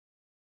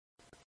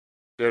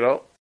 You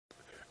know?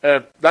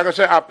 And like I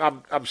said,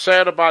 I'm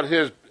sad about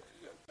his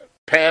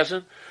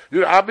passing.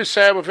 I'll be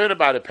sad if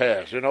anybody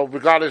passed,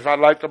 regardless if I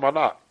like them or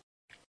not.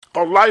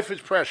 Because life is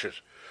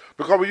precious.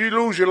 Because when you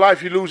lose your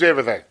life, you lose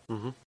everything.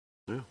 Mm-hmm.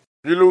 Yeah.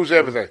 You lose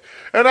everything.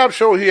 And I'm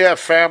sure he had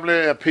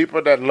family and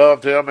people that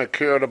loved him and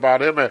cared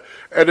about him. And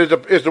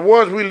it's the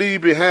ones we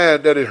leave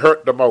behind that it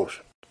hurt the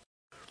most.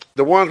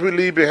 The ones we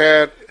leave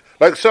behind,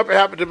 like something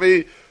happened to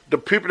me, the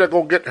people that are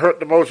going to get hurt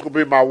the most are going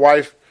to be my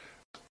wife,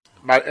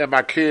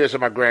 my kids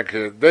and my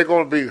grandkids. They're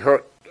going to be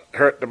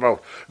hurt the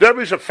most. There'll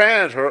be some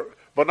fans hurt,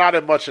 but not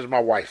as much as my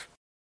wife,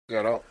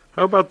 How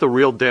about the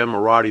real Dan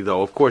Marotti,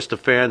 though? Of course, the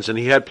fans, and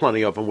he had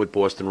plenty of them with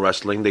Boston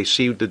Wrestling, they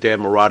see the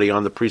Dan Marotti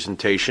on the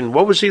presentation.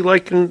 What was he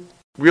like in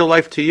real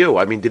life to you?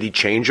 I mean, did he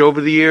change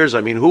over the years?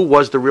 I mean, who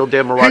was the real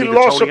Dan Marotti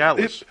to Tony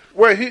Atlas?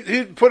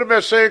 He put him in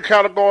the same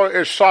category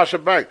as Sasha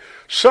Banks.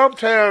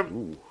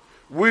 Sometimes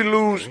we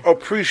lose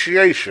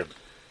appreciation.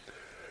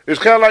 It's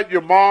kind of like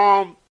your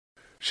mom.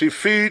 She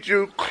feeds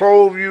you,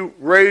 clothed you,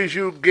 raised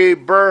you,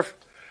 gave birth.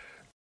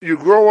 You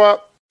grow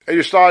up, and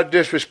you start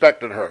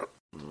disrespecting her.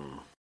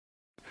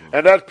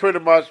 And that's pretty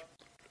much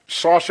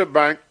Sasha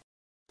Banks,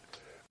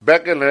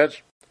 Becky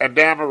Lynch, and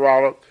Dan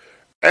Marotti,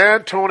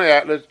 and Tony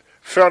Atlas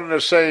fell in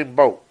the same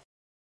boat.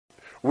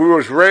 We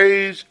was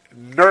raised,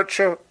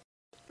 nurtured,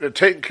 and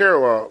taken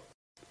care of.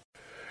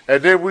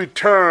 And then we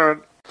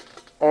turned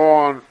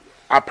on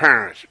our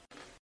parents.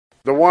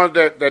 The ones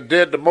that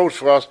did the most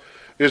for us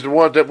is the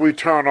ones that we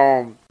turn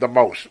on the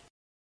most.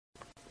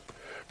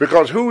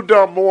 Because who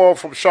done more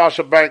from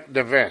Sasha Banks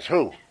than Vince?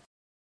 Who?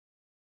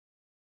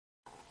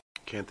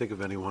 Can't think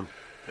of anyone.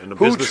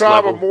 Who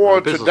traveled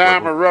more to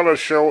Dan Morello's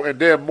show and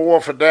did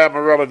more for Dan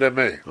Morello than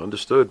me?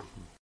 Understood.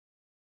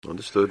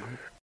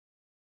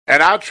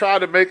 And I tried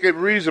to make it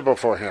reasonable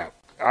for him.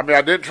 I mean,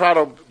 I didn't try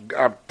to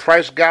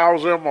price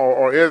gouge him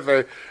or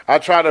anything. I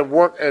tried to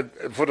work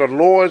for the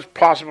lowest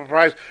possible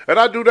price. And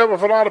I do that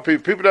with a lot of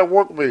people that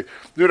work with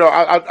me.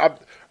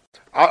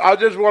 I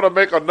just want to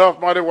make enough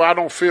money where I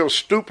don't feel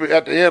stupid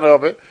at the end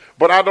of it,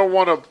 but I don't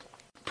want to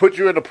put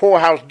you in the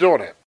poorhouse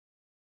doing it.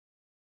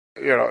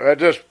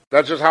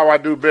 That's just how I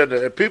do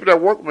business. And people that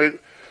work with me,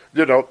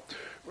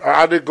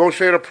 I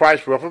negotiate a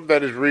price with them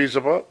that is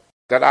reasonable,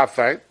 that I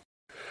think.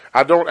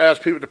 I don't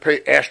ask people to pay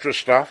extra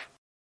stuff.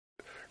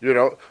 You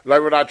know,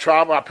 like when I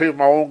travel, I pay for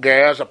my own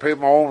gas, I pay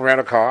for my own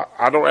rental car.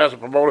 I don't ask the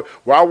promoter,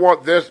 well, I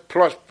want this,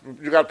 plus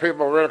you got to pay for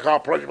my rental car,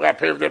 plus you got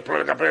to pay for this, plus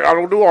you got to pay. I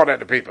don't do all that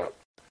to people.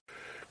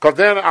 Because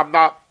then I'm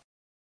not,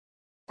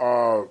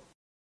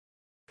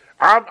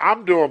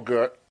 I'm doing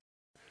good,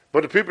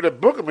 but the people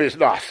that book me is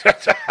not.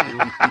 That's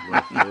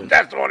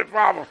the only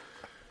problem.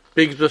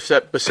 Big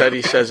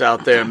Bassetti says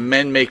out there,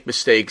 men make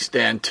mistakes,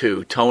 Dan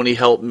too. Tony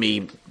helped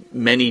me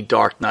many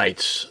dark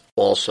nights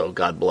also,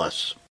 God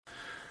bless.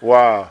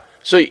 Wow.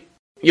 So,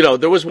 you know,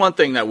 there was one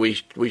thing that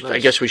we nice. I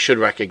guess we should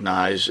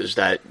recognize is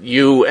that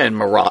you and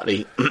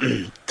Marotti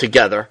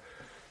together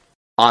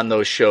on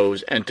those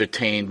shows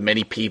entertained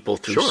many people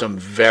through some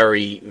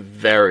very,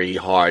 very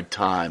hard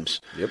times.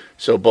 Yep.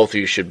 So both of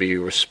you should be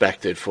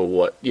respected for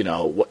what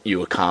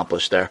you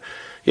accomplished there.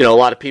 You know, a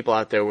lot of people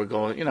out there were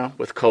going, you know,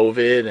 with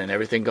COVID and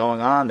everything going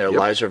on, their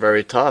lives are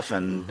very tough,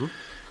 and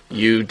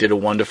you did a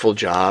wonderful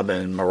job,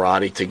 and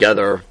Marotti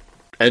together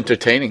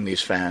entertaining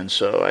these fans.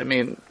 So, I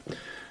mean,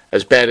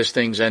 as bad as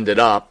things ended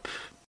up,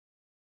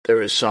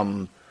 there is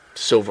some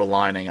silver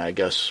lining, I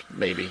guess,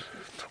 maybe.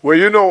 Well,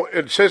 you know,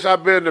 since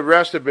I've been in the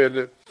wrestling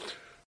business,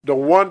 the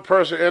one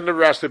person in the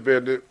wrestling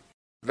business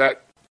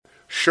that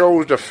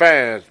shows the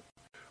fans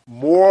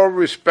more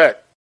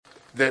respect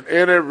than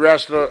any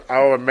wrestler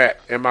I ever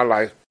met in my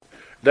life,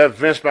 that's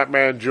Vince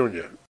McMahon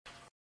Jr.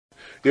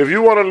 If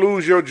you want to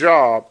lose your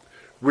job,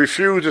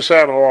 refuse to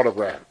sign an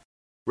autograph.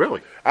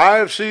 Really? I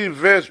have seen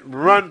Vince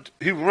run,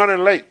 he's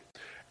running late,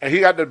 and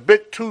he got the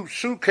big two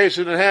suitcases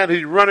in his hand,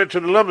 he's running to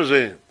the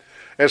limousine.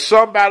 And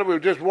somebody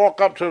would just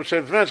walk up to him and say,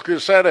 Vince, can you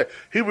sign that?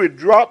 He would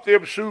drop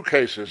them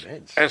suitcases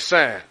and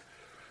sign.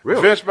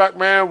 Really? Vince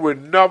McMahon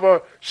would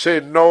never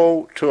say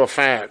no to a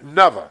fan.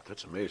 Never.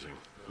 That's amazing.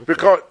 Okay.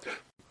 Because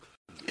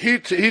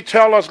he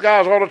tell us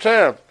guys all the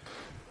time,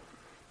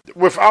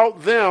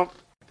 without them,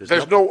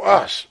 there's no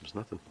us. There's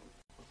nothing.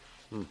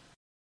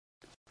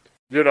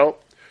 You know?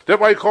 That's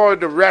why he called it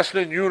the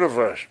wrestling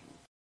universe.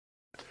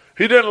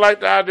 He didn't like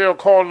the idea of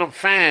calling them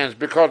fans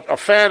because a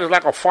fan is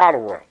like a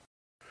follower.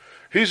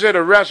 He said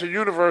the wrestling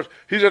universe,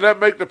 he said that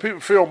make the people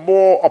feel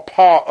more a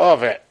part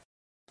of it.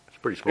 It's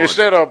pretty smart.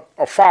 Instead of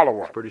a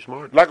follower. It's pretty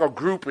smart. Like a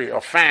groupie,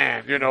 a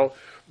fan, you know.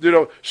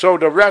 So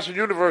the wrestling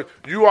universe,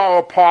 you are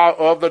a part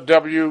of the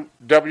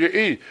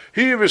WWE.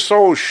 He even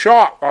sold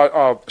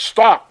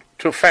stock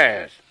to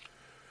fans.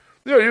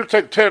 You know, you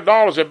take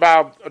 $10 and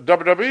buy a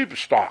WWE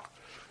stock.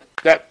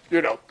 That,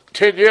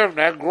 10 years from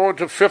now, growing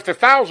to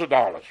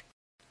 $50,000.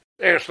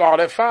 And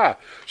start at $5.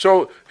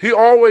 So he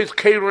always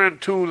catering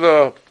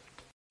to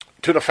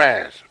the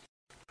fans,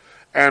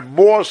 and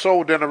more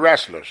so than the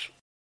wrestlers,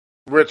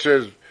 which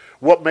is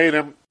what made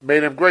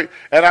him great.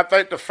 And I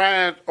think the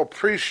fans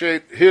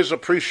appreciate his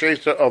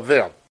appreciation of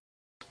them.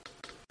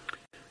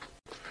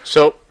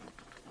 So,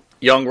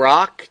 Young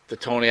Rock, the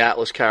Tony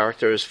Atlas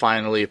character, has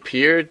finally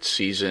appeared,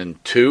 season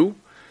 2.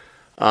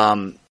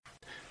 Now,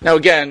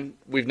 again,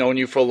 we've known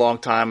you for a long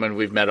time, and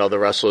we've met other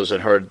wrestlers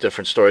and heard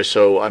different stories,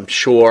 so I'm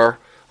sure,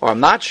 or I'm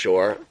not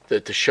sure,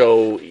 that the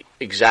show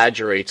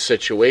exaggerates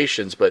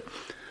situations, but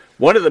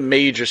one of the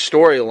major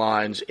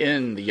storylines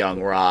in the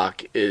Young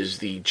Rock is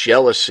the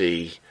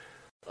jealousy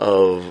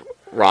of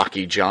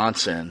Rocky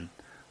Johnson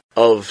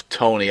of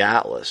Tony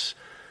Atlas.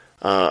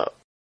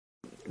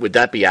 Would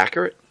that be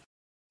accurate?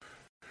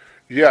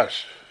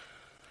 Yes.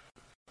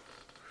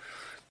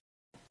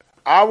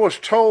 I was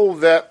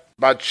told that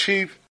by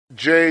Chief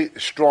Jay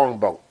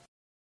Strongbow.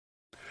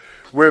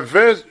 When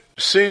Vince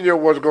Sr.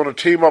 was going to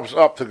team us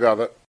up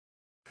together,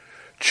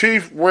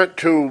 Chief went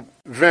to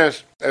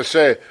Vince and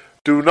said,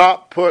 do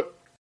not put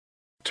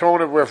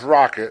Tony with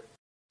Rocket.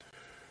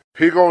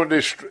 He going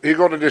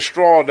to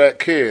destroy that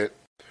kid.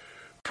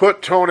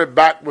 Put Tony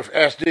back with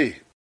SD.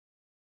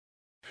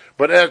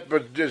 But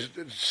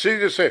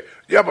Senior said,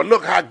 yeah, but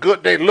look how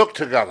good they look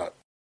together.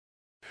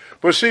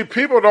 But see,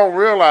 people don't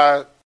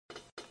realize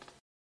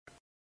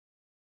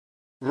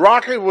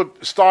Rocky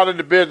would start in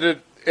the business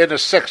in the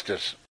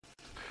 60s.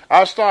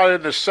 I started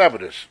in the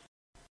 70s.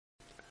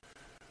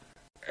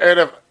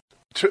 And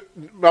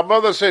my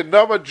mother said,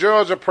 never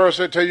judge a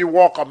person until you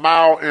walk a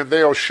mile in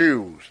their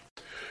shoes.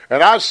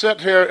 And I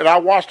sat here and I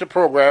watched the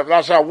program, and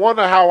I said, I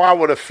wonder how I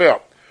would have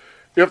felt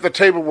if the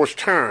table was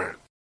turned.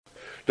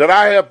 That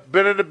I have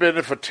been in the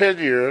business for 10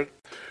 years.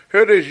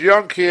 Here this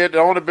young kid that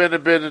only been in the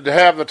business to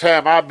half the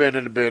time I've been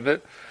in the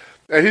business,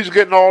 and he's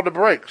getting all the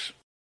breaks.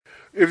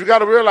 If you got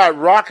to realize,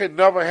 Rocky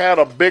never had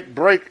a big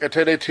break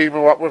until they teamed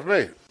him up with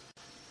me.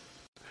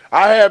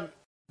 I had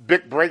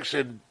big breaks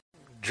in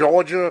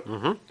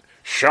Georgia,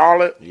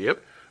 Charlotte,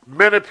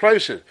 many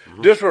places.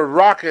 This was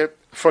Rocky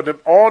for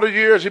all the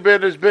years he been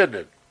in this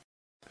business.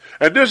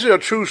 And this is a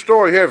true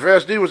story here. If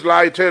SD was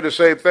lying, he'd tell you the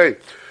same thing.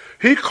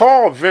 He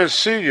called Vince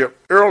Sr.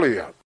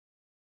 earlier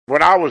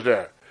when I was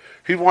there.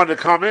 He wanted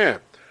to come in.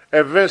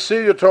 And Vince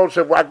Sr. told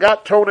him, well, I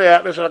got Tony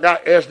Atlas and I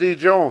got SD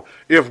Jones.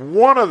 If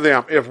one of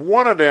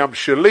them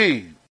should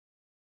leave,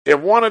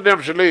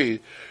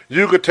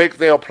 you could take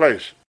their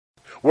place.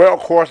 Well, of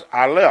course,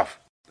 I left.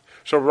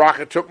 So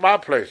Rocky took my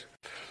place.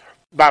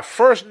 My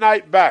first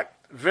night back,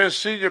 Vince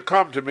Sr.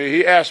 come to me.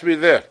 He asked me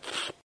this.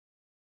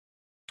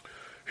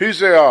 He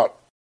said,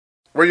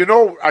 well, you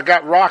know, I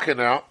got Rocky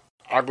now.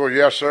 I go,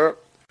 yes, sir.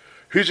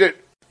 He said,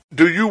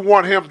 do you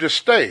want him to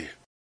stay?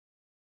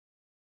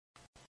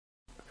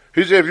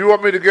 He said, if you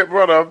want me to get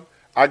rid of him,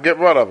 I get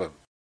rid of him.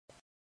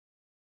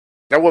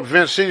 That's what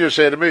Vince Sr.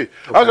 said to me.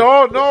 Okay. I said,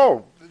 oh,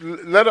 no.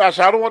 I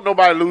said, I don't want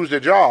nobody to lose their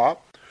job.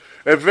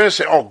 And Vince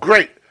said, oh,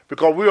 great,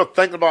 because we are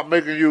thinking about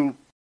making you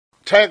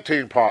tag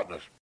team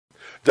partners.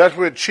 That's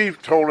when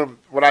Chief told him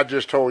what I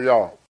just told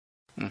y'all.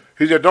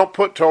 He said, don't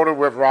put Tony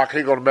with Rock.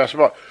 He's going to mess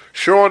him up.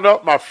 Sure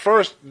enough, my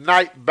first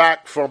night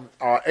back from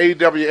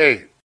AWA,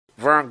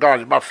 Vern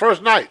Gagne, my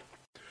first night,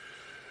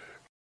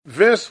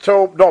 Vince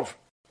told,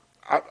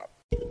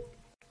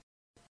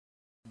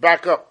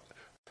 back up.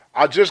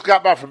 I just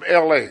got back from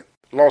L.A.,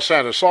 Los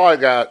Angeles. Sorry,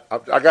 guys.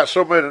 I got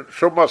so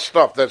much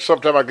stuff that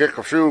sometimes I get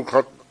confused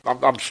because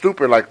I'm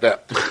stupid like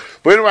that.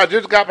 But anyway, I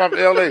just got back from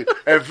L.A.,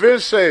 and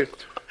Vince said,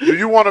 do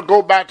you want to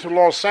go back to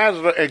Los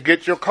Angeles and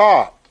get your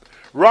car?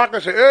 Rocky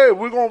said, hey,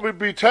 we're going to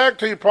be tag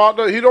team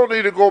partner. He don't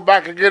need to go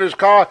back and get his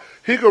car.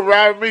 He could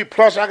ride with me.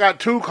 Plus, I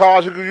got 2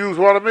 cars. He could use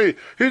one of me.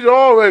 He said,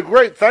 oh,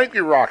 great. Thank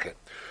you, Rocky.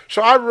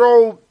 So I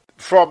rode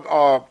from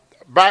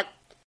back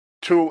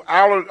to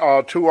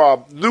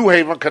New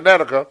Haven,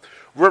 Connecticut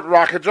with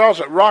Rocky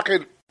Johnson.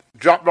 Rocky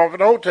dropped off at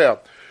the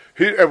hotel.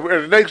 And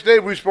the next day,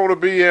 we were supposed to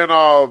be in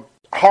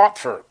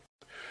Hartford.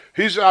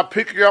 He said, I'll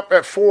pick you up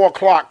at 4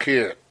 o'clock,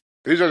 kid.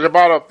 He says,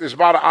 it's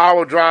about an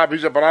hour drive. He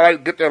said, but I like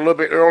to get there a little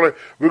bit early.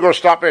 We're going to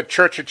stop at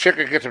Church and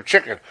Chicken and get some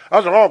chicken.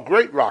 I said, oh,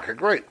 great, Rocket,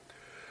 great.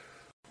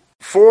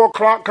 4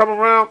 o'clock come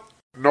around,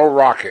 no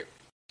Rocket.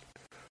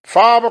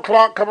 5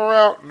 o'clock come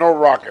around, no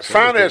Rocket.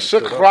 Finally, at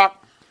 6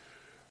 o'clock,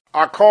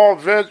 I called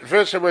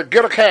Vince and went,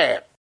 get a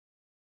cab.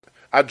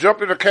 I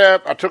jumped in the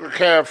cab. I took a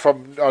cab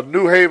from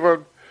New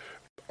Haven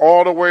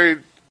all the way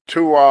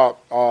to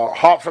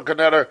Hartford,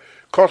 Connecticut.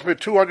 Cost me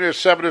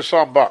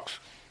 $270-some bucks.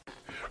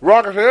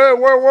 Rocky said, hey,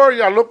 where were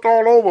you? I looked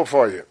all over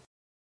for you.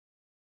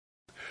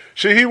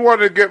 See, he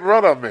wanted to get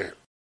rid of me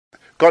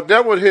because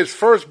that was his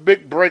first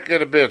big break in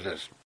the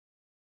business.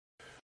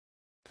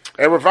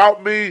 And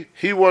without me,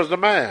 he was the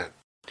man.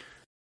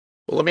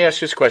 Well, let me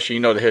ask you this question.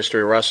 You know the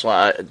history of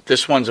wrestling.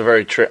 This one's a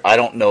very I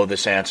don't know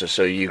this answer,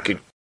 so you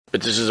could,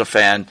 but this is a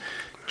fan.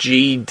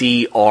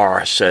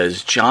 GDR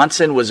says,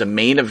 Johnson was a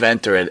main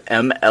eventer at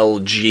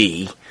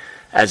MLG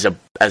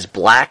as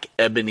Black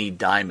Ebony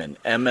Diamond.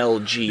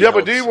 MLG. Yeah,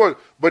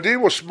 but he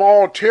was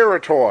small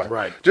territory.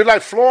 Right. Just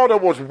like Florida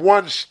was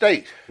one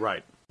state.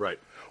 Right.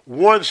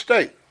 One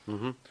state.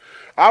 Mm-hmm.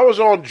 I was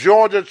on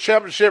Georgia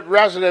Championship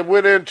Wrestling and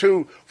went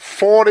into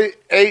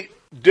 48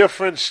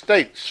 different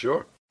states.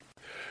 Sure.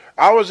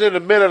 I was in the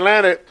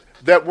Mid-Atlantic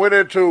that went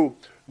into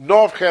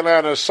North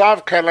Carolina,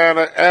 South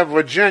Carolina, and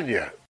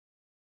Virginia.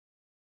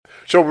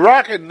 So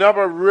Rocket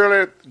never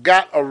really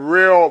got a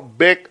real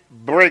big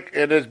break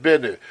in this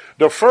business.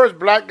 The first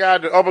black guy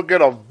to ever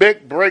get a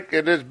big break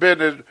in this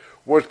business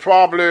was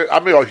probably,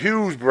 a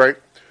huge break.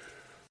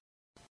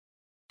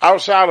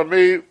 Outside of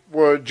me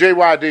was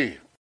JYD.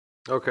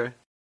 Okay.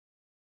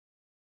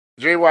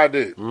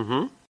 JYD.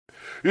 Mm-hmm.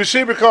 You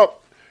see, because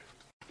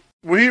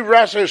when he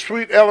wrestled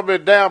Sweet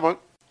Element Diamond,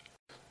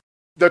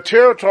 the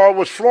territory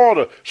was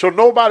Florida, so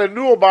nobody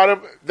knew about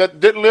him that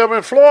didn't live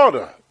in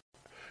Florida.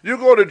 You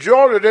go to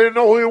Georgia, they didn't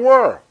know who he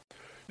were.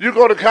 You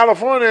go to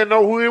California, they didn't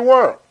know who he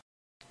were.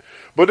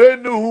 But they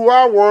knew who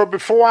I were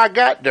before I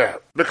got there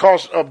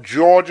because of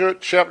Georgia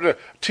chapter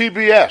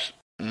TBS.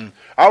 Mm.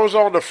 I was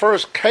on the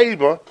first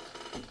cable,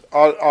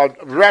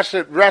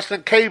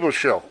 wrestling cable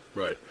show.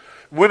 Right.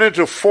 Went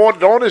into 40.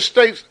 The only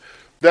states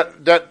that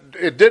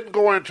it didn't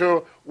go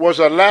into was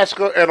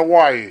Alaska and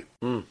Hawaii.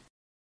 Mm.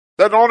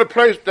 That's the only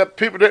place that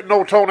people didn't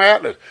know Tony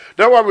Atlas.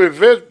 That's why when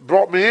Vince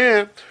brought me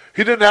in,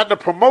 he didn't have to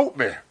promote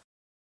me.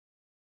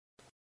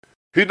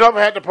 He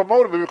never had to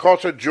promote me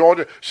because of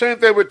Georgia. Same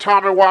thing with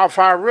Tommy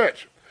Wildfire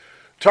Rich.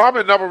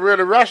 Tommy never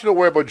really wrestled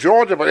nowhere but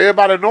Georgia, but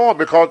everybody know him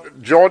because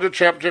Georgia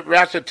Championship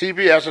Wrestling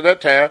TBS at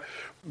that time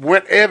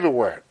went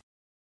everywhere.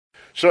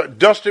 So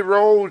Dusty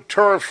Rhodes,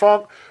 Terry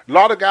Funk, a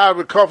lot of guys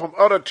would come from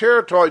other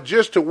territories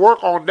just to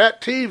work on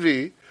that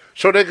TV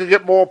so they could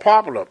get more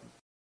popular.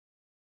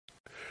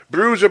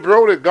 Bruiser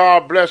Brody,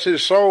 God bless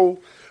his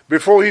soul,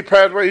 before he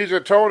passed away, he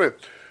said, Tony,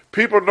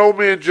 people know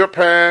me in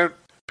Japan,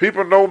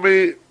 people know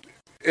me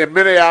in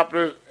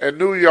Minneapolis and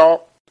New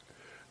York.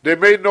 They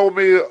may know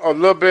me a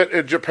little bit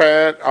in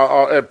Japan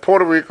and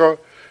Puerto Rico.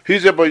 He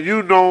said, but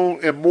you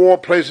known in more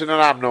places than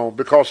I'm known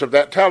because of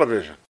that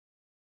television.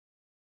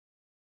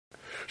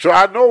 So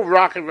I know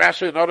Rocky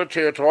wrestling in other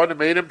territories. They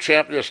made him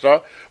champion and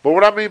stuff. But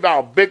what I mean by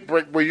a big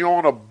break, where you're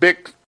on a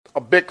big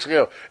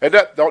scale. And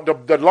that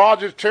the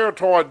largest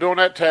territory during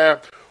that time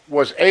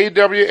was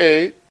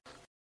AWA,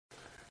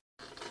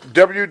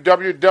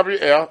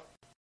 WWF,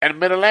 and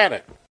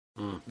Mid-Atlantic.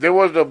 There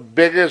was the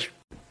biggest,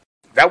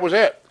 that was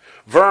it.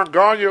 Vern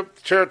Gagne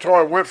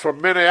territory went from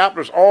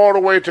Minneapolis all the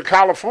way to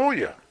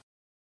California.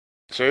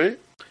 See?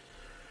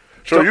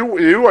 So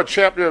you were a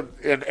champion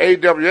in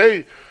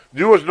AWA,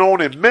 you was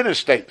known in many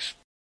states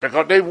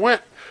because they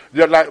went.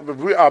 Yeah, like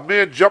me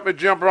and Jumping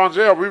Jim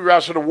Brunzell, we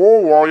wrestled the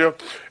War Warrior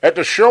at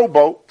the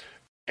Showboat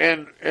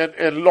in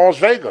Las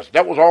Vegas.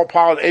 That was all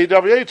part of the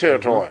AWA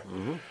territory.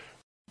 Mm-hmm.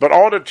 But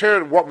all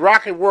the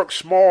Rocky worked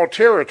small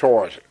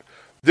territories.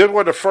 This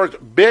was the first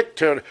big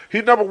territory.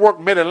 He never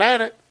worked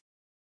Mid-Atlantic,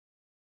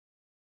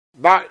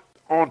 not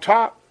on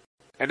top.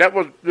 And that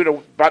was,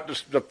 about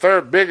the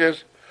third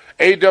biggest.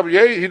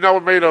 AWA, he never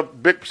made a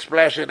big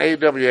splash in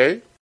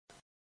AWA.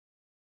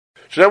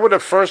 So that was the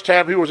first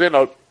time he was in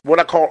what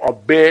I call a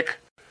big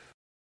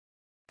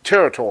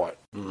territory.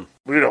 Mm.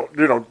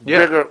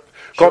 Bigger.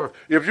 Sure.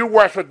 If you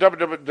watch for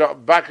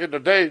WWE back in the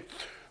day,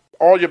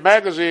 all your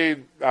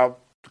magazine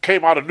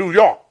came out of New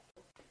York.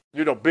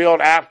 Bill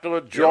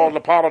Apter, George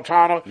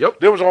Napolitano. Yep.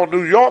 They was all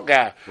New York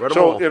guys.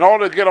 So in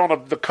order to get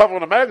on the cover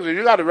of the magazine,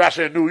 you got to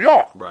wrestle in New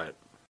York. Right.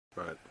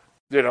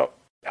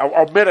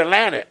 Or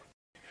Mid-Atlantic.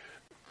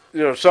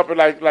 Something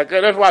like that.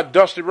 That's why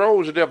Dusty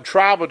Rhodes and them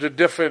traveled to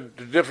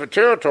different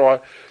territory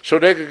so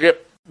they could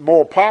get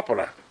more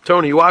popular.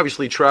 Tony, you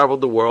obviously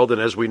traveled the world, and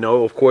as we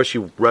know, of course,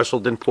 you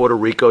wrestled in Puerto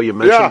Rico. You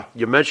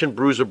mentioned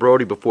Bruiser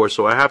Brody before,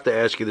 so I have to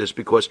ask you this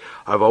because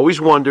I've always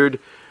wondered,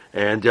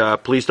 and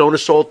please don't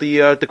assault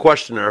the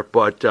questioner,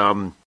 but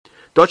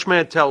Dutch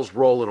Mantel's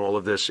role in all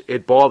of this,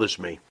 it bothers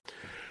me.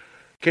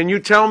 Can you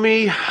tell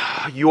me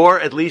your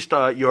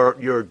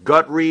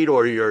gut read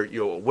or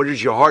your what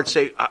does your heart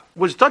say?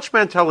 Was Dutch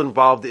Mantel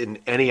involved in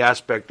any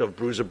aspect of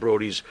Bruiser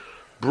Brody's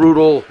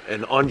brutal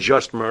and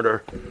unjust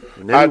murder?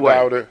 I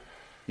doubt it.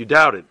 You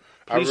doubt it?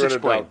 Please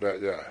explain. Doubt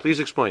that, yeah. Please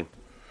explain.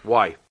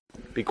 Why?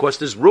 Because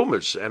there's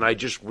rumors, and I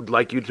just would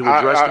like you to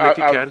address them if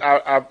you can.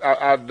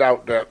 I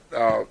doubt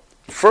that.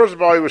 First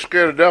of all, he was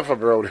scared to death of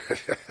Brody.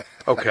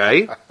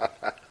 Okay.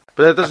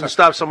 But that doesn't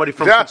stop somebody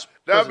from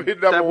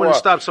that wouldn't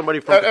stop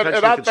somebody from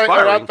potentially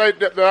conspiring.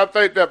 I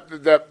think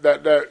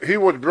that he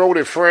was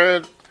Brody's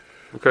friend.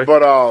 Okay.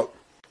 But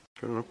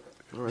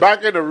right.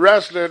 Back in the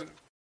wrestling,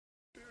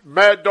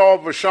 Mad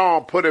Dog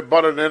Vachon put it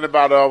better than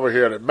anybody over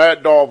here.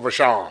 Mad Dog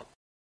Vachon.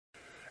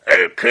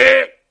 Hey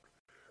kid,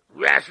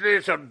 wrestling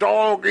is some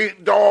dog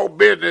eat dog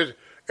business,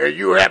 and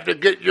you have to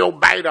get your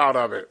bite out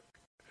of it.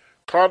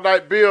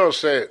 Klondike Bill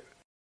said,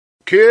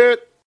 "Kid,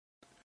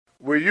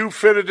 when you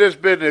finish this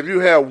business, if you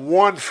have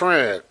one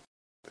friend,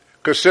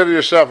 consider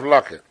yourself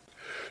lucky."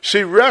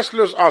 See,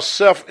 wrestlers are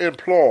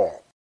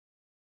self-employed.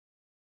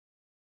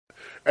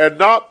 And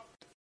not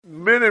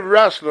many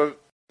wrestlers,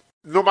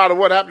 no matter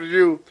what happened to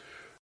you,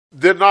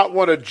 did not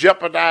want to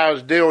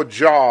jeopardize their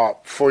job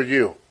for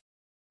you.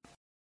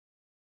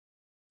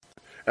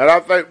 And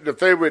I think the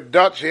thing with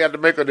Dutch, he had to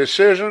make a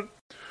decision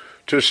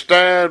to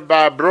stand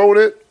by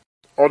Brody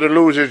or to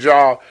lose his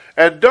job.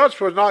 And Dutch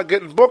was not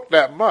getting booked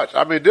that much.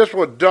 I mean, this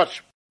was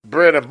Dutch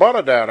bread and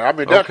butter down there. I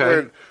mean, that's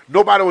when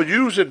nobody was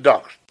using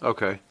Dutch.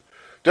 Okay.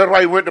 That's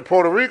why he went to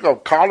Puerto Rico.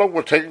 Carlo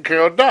was taking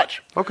care of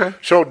Dutch. Okay.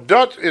 So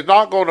Dutch is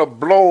not going to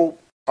blow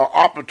an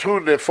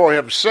opportunity for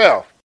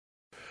himself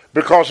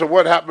because of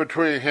what happened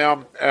between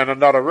him and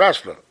another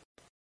wrestler.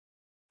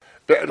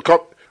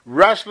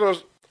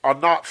 Wrestlers are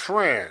not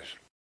friends.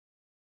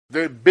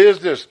 They're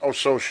business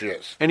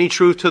associates. Any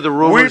truth to the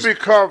rumors? We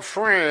become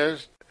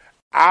friends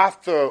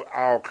after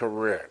our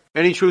career.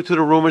 Any truth to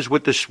the rumors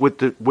with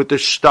the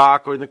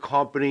stock or in the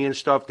company and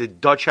stuff? Did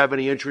Dutch have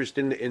any interest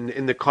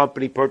in the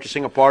company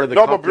purchasing a part of the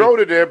company? No, but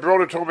Brody did.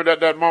 Brody told me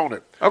that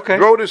moment. Okay.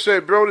 Brody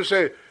said,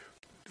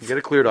 get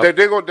it cleared up. That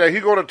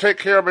he's going to take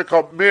care of me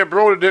because me and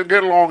Brody didn't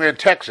get along in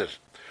Texas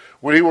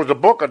when he was the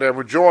booker there.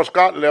 When George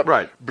Scott left,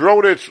 right.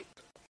 Brody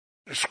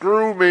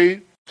screwed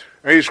me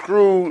and he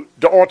screwed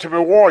the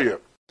Ultimate Warrior.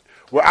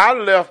 When I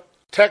left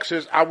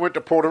Texas, I went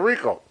to Puerto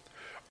Rico.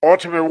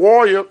 Ultimate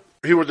Warrior,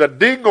 he was a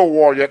Dingo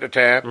Warrior at the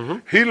time. Mm-hmm.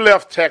 He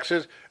left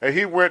Texas and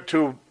he went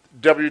to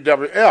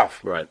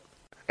WWF. Right.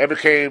 And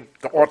became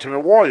the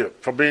Ultimate Warrior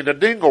from being the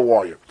Dingo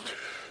Warrior.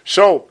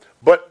 So,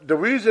 but the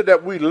reason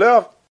that we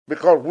left,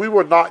 because we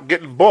were not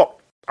getting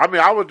booked. I mean,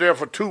 I was there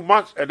for 2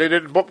 months and they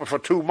didn't book me for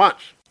 2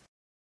 months.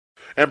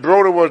 And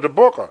Brody was the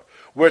booker,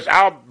 which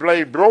I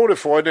blamed Brody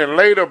for. And then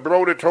later,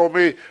 Brody told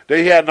me that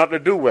he had nothing to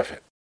do with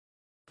it.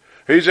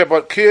 He said,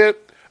 but kid,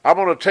 I'm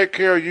going to take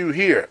care of you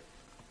here.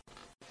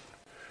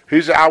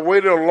 He said, I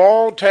waited a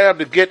long time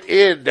to get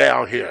in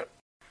down here.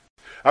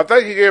 I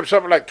think he gave him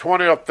something like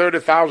 $20,000 or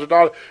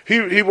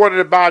 $30,000. He wanted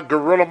to buy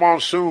Gorilla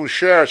Monsoon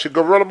shares. See,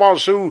 Gorilla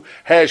Monsoon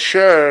has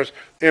shares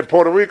in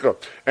Puerto Rico.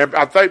 And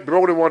I think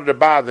Brody wanted to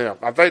buy them.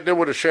 I think they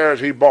were the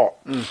shares he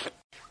bought. Mm.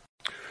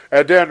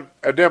 And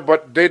then,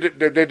 but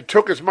they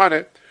took his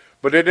money,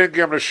 but they didn't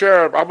give him the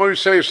share. I'm going to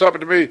say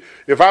something to me.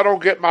 If I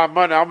don't get my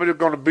money, I'm just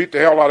going to beat the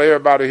hell out of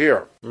everybody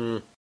here.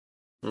 Mm.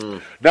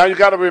 Mm. Now, you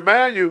got to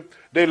remind you,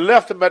 they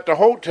left him at the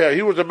hotel.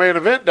 He was the main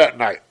event that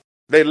night.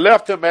 They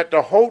left him at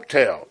the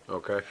hotel.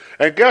 Okay.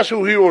 And guess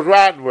who he was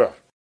riding with?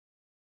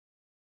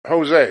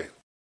 Jose.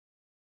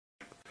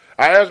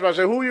 I asked him, I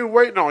said, who are you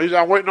waiting on? He said,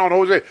 I'm waiting on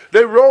Jose.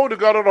 They rode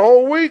together the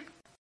whole week.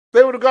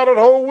 They were together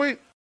the whole week.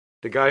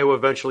 The guy who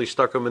eventually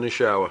stuck him in the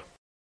shower.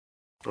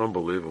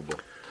 Unbelievable.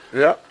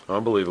 Yeah.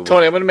 Unbelievable.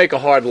 Tony, I'm going to make a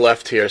hard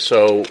left here.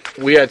 So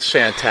we had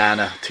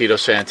Tito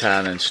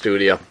Santana in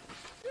studio.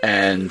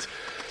 and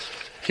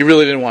he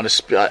really didn't want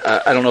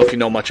to I don't know if you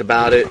know much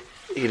about it.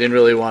 He didn't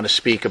really want to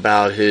speak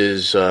about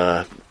his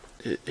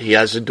he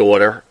has a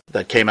daughter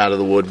that came out of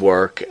the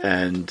woodwork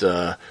and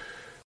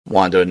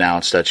wanted to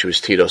announce that she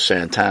was Tito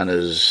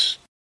Santana's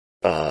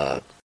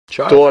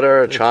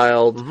daughter,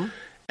 child. Mm-hmm.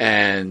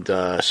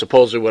 And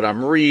supposedly what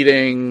I'm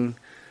reading,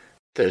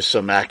 there's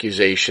some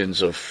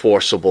accusations of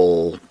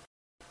forcible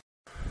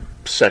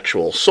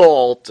sexual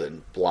assault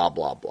and blah,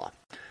 blah, blah.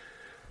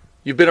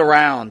 You've been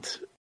around.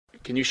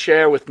 Can you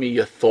share with me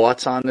your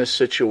thoughts on this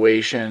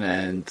situation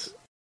and,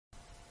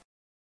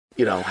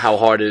 you know, how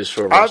hard it is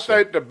for a wrestler?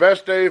 I think the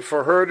best thing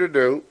for her to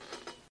do,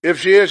 if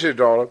she is his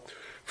daughter,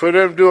 for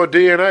them to do a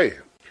DNA.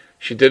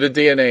 She did a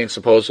DNA and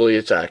supposedly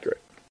it's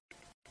accurate.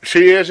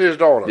 She is his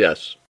daughter?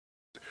 Yes.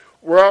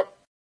 Well,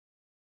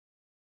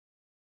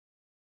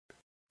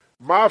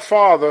 my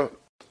father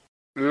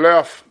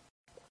left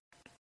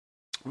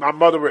my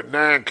mother with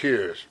 9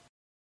 kids.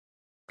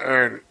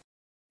 And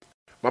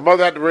my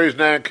mother had to raise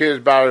 9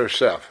 kids by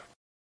herself.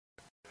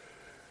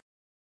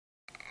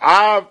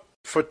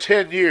 For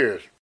 10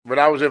 years, when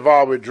I was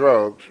involved with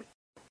drugs,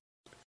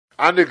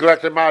 I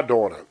neglected my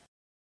daughter.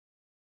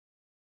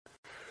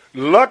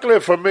 Luckily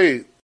for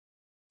me,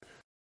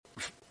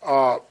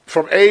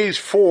 from age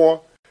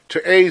 4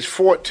 to age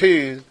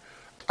 14,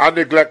 I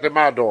neglected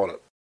my daughter.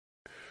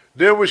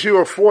 Then when she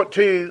was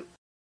 14,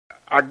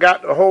 I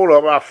got a hold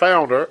of her, I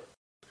found her,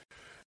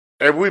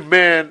 and we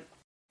manned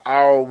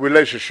our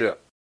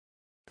relationship.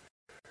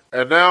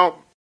 And now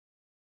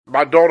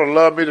my daughter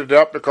loved me to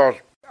death because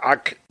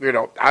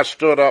I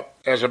stood up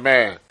as a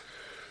man.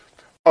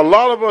 A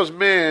lot of us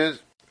men,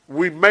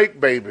 we make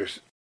babies.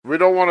 We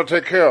don't want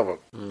to take care of them.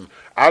 Mm.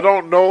 I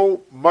don't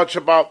know much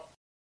about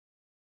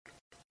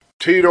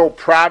Tito's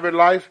private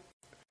life.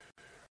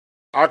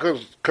 I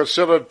could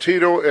consider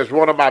Tito as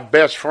one of my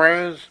best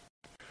friends,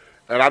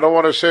 and I don't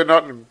want to say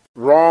nothing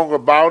wrong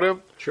about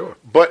him. Sure.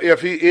 But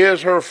if he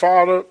is her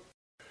father,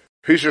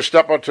 he should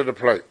step up to the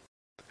plate.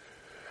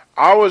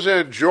 I was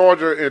in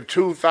Georgia in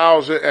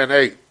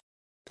 2008,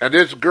 and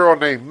this girl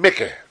named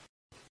Mickey,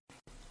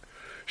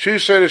 she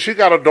said that she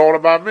got a daughter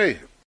by me.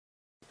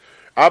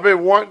 I've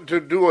been wanting to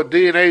do a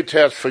DNA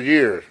test for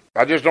years.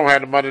 I just don't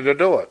have the money to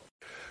do it,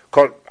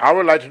 because I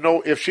would like to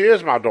know if she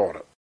is my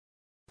daughter.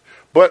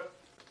 But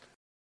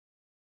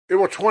it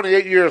was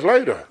 28 years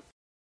later.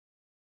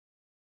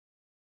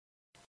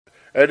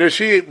 And then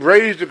she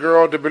raised the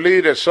girl to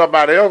believe that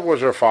somebody else was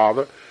her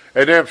father.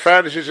 And then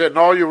finally she said,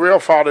 no, your real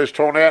father is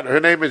Tonette. Her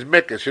name is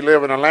Mickey. She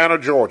lives in Atlanta,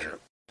 Georgia.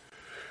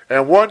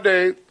 And one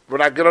day,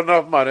 when I get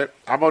enough money,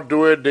 I'm going to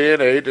do a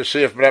DNA to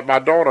see if that's my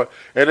daughter.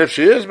 And if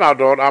she is my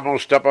daughter, I'm going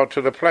to step up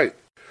to the plate.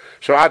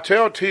 So I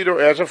tell Tito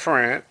as a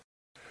friend,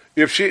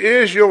 if she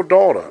is your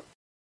daughter,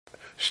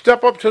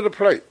 step up to the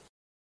plate.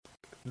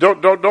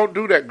 Don't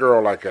do that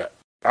girl like that.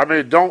 I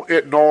mean, don't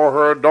ignore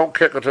her. Don't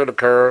kick her to the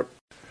curb.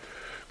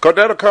 Because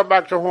that'll come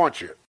back to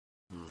haunt you,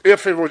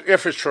 if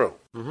it's true.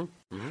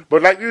 Mm-hmm. Mm-hmm.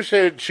 But like you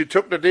said, she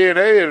took the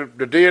DNA, and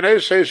the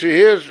DNA says she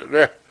is.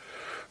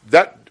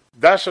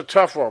 That's a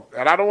tough one.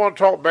 And I don't want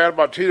to talk bad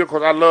about Tito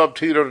because I love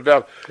Tito to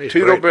death.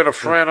 Tito been a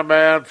friend of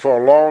mine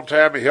for a long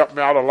time. He helped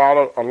me out a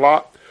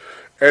lot.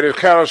 And it's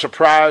kind of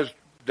surprised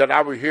that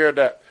I would hear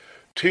that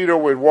Tito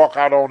would walk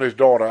out on his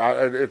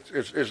daughter.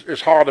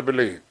 It's hard to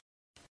believe.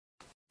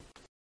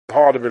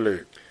 Hard to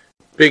believe.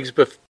 Biggs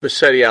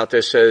Bassetti out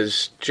there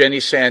says Jenny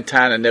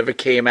Santana never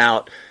came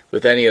out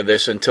with any of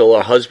this until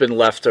her husband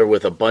left her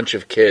with a bunch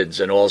of kids,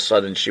 and all of a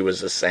sudden she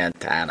was a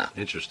Santana.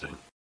 Interesting.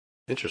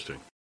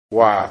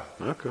 Wow.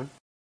 Okay.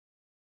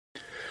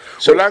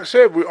 So, like I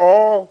said,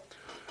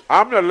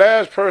 I'm the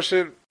last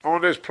person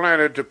on this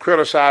planet to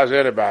criticize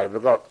anybody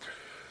because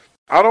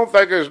I don't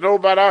think there's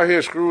nobody out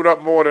here screwed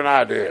up more than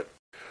I did.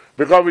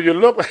 Because when you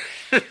look,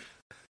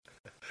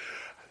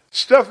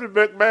 Stephanie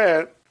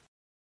McMahon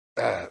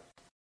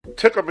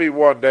tickled me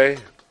one day.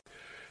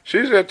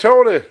 She said,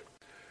 Tony,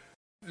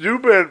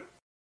 you've been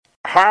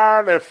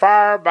hired and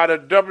fired by the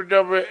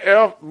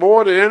WWF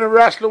more than any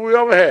wrestler we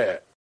ever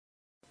had.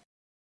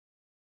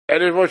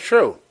 And it was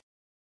true.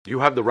 You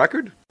have the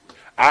record?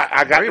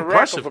 I got the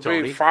record for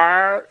being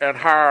fired and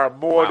hired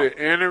more than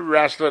any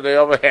wrestler they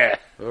ever had.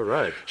 All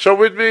right. So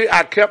with me,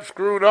 I kept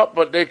screwing up,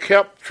 but they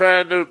kept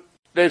trying to,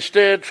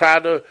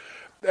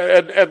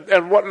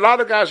 and what a lot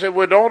of guys said,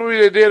 well, the only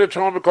reason they did it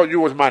to him because you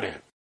was money.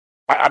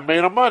 I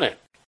made them money.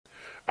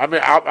 I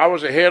mean, I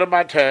was ahead of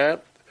my time.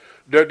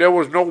 There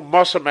was no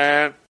muscle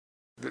man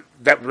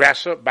that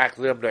wrestled back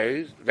in them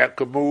days that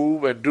could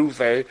move and do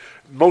things.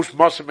 Most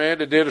muscle men,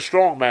 they did a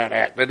strongman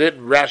act. They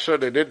didn't wrestle.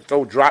 They didn't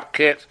throw drop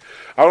kicks.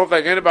 I don't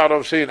think anybody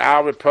ever seen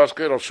Alvin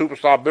Puskett or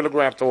Superstar Billy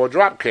Graham throw a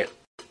drop kick.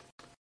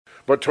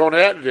 But Tony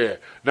Atlas did.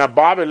 Now,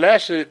 Bobby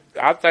Lashley,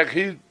 I think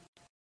he's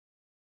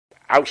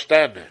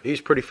outstanding. He's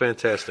pretty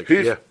fantastic.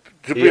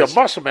 To be a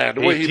muscle man,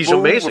 the way he moves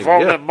amazing. With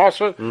all that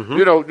muscle,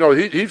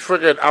 he's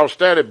freaking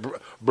outstanding.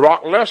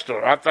 Brock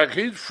Lesnar, I think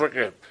he's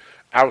freaking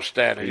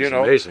outstanding. He's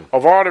amazing.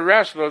 Of all the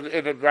wrestlers,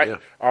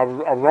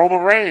 a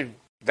Roman Reigns,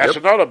 that's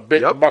another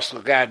big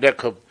muscle guy that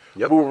could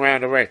move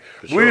around the ring.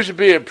 Sure. We used to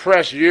be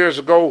impressed years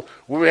ago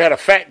when we had a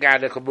fat guy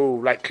that could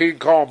move, like King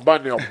Kong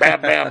Bundy or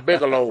Bam Bam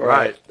Bigelow.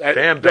 Right.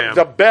 Bam Bam.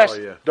 The best,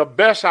 Oh, yeah. the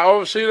best I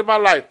ever seen in my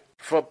life.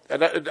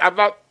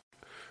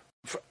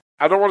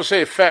 I don't want to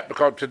say fat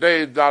because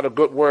today is not a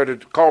good word to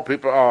call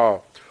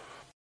people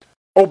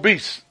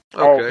obese.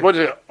 Okay. What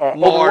is it?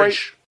 Overweight.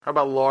 Large. How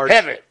about large?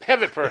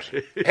 Heavy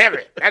person.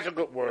 Heavy. That's a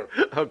good word.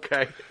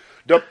 Okay.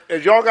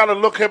 And y'all got to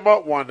look him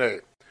up one day.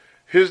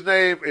 His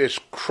name is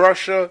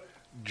Crusher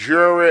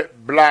Jerry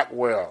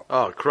Blackwell.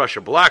 Oh,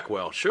 Crusher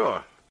Blackwell,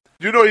 sure.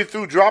 You know he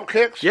threw drop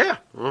kicks? Yeah.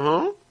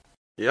 Mm-hmm.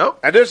 Yep.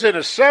 And this in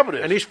the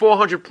 70s. And he's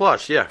 400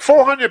 plus, yeah.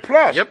 400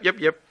 plus. Yep.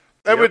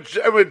 And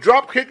we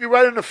drop kick you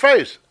right in the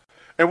face.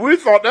 And we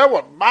thought that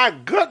was, my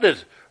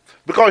goodness.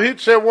 Because he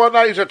said one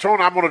night, he said,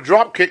 Tony, I'm going to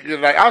drop kick you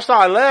tonight. I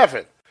started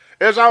laughing.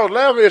 As I was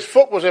laughing, his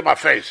foot was in my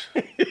face.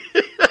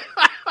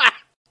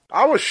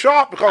 I was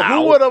shocked because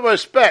who would ever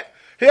expect?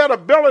 He had a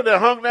belly that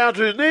hung down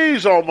to his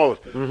knees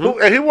almost.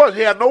 Mm-hmm. And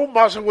he had no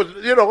muscle.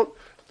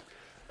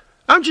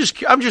 I'm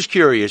just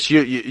curious.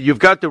 You've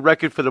got the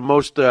record for the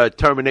most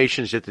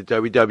terminations at the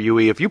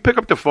WWE. If you pick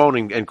up the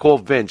phone and call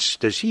Vince,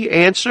 does he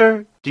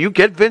answer? Do you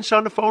get Vince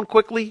on the phone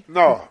quickly?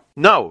 No.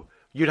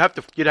 You'd have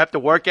to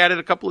work at it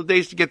a couple of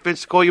days to get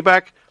Vince to call you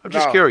back. I'm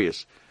just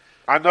curious.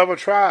 I never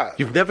tried.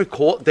 You've never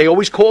called? They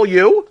always call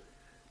you.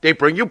 They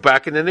bring you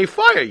back and then they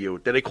fire you.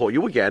 Then they call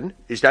you again.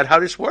 Is that how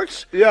this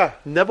works? Yeah.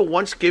 Never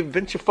once gave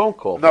Vince a phone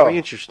call. No. Very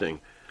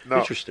interesting. No.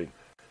 Interesting.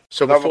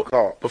 So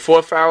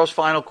before Farrell's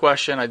final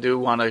question, I do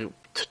want to.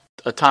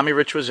 Tommy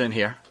Rich was in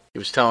here. He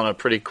was telling a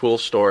pretty cool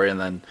story, and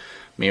then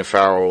me and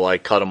Farrell were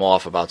cut him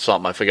off about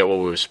something. I forget what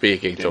we were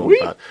speaking to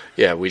him about.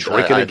 Yeah, we.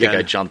 I think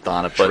I jumped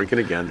on it, but shrinking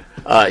again.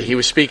 He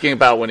was speaking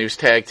about when he was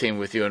tag team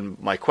with you, and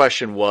my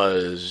question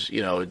was,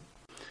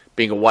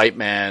 being a white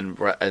man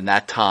in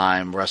that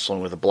time,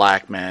 wrestling with a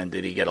black man,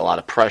 did he get a lot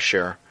of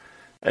pressure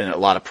and a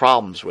lot of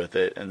problems with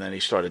it? And then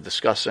he started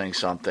discussing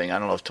something. I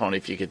don't know if, Tony,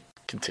 if you could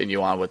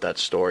continue on with that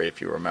story,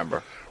 if you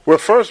remember. Well,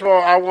 first of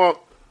all, I want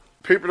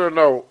people to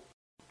know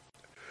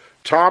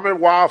Tommy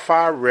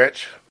Wildfire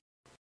Rich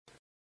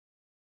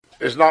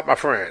is not my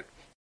friend.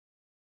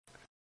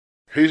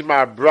 He's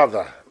my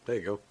brother. There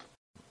you go.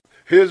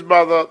 His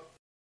mother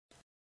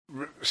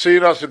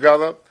seen us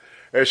together,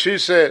 and she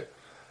said,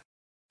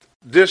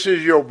 "This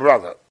is your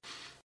brother.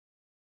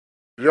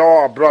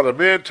 You're a brother."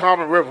 Me and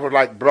Tommy Rich were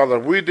like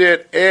brothers. We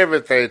did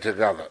everything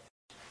together.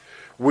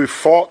 We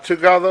fought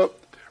together.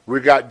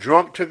 We got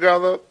drunk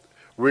together.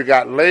 We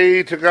got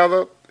laid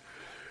together.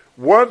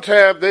 One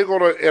time I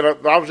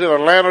was in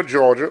Atlanta,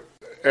 Georgia,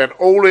 and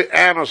Ole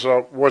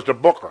Anderson was the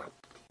booker.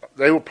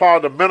 They were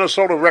part of the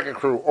Minnesota Wrecking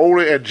Crew, Ole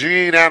and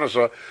Gene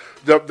Anderson.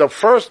 The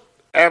first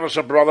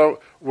Anderson brother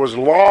was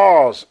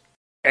Laws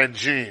and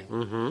Gene.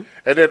 Mm-hmm.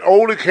 And then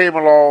Ole came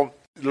along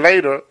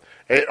later,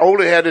 and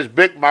Ole had his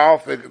big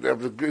mouth. He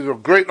was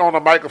great on the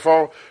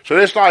microphone. So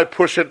they started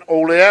pushing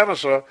Ole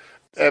Anderson.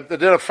 And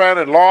then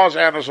finally Lars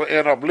Anderson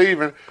ended up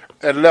leaving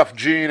and left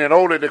Gene and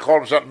Ole. They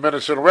called themselves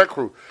Minnesota Wrecking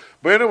Crew.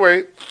 But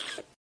anyway,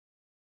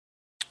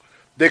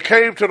 they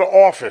came to the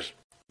office,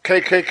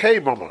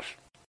 KKK members.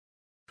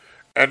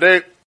 And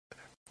I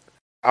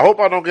hope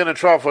I don't get in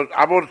trouble.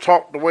 I'm going to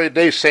talk the way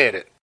they said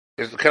it.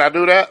 Can I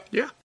do that?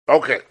 Yeah.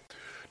 Okay.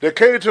 They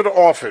came to the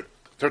office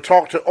to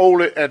talk to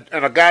Ole and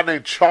a guy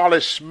named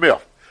Charlie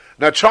Smith.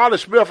 Now, Charlie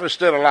Smith is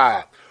still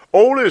alive.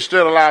 Ole is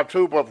still alive,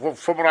 too, but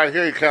from what I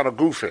hear, he's kind of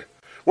goofy.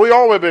 Well, he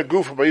always been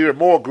goofy, but even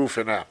more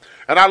goofy now.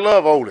 And I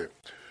love Ole,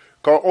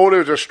 because Ole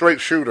is a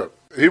straight shooter.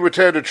 He would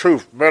tell the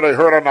truth, whether he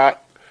heard or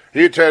not.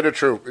 He'd tell the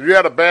truth. If you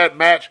had a bad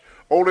match,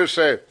 Ole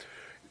said,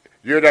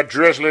 "You're that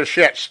drizzling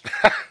shit."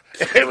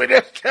 He would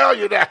just tell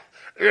you that,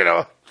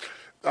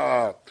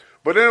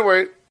 But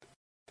anyway,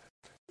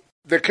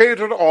 they came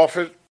to the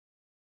office,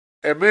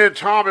 and me and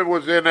Tommy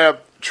was in there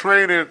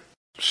training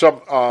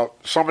some of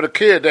the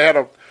kids. They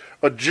had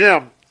a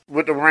gym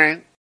with the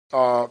ring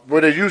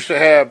where they used to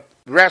have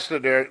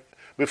wrestling there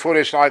before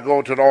they started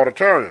going to the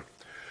auditorium.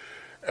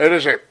 And they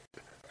said,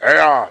 "Hey,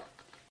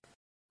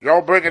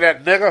 y'all bringing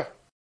that nigger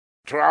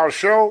to our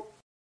show?"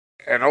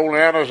 And Ole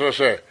Anderson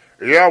said,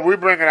 "Yeah, we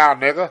bringing our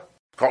nigger."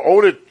 Because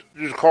Ole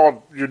used to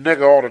call you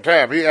nigger all the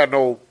time. He had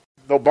no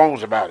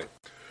bones about it.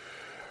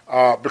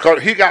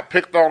 Because he got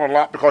picked on a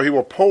lot because he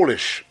was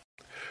Polish.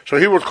 So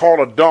he was called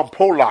a dumb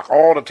Polak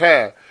all the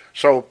time.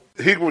 So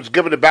he was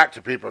giving it back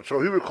to people.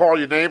 So he would call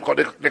your name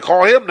because they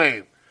call him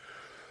name.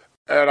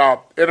 And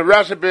in the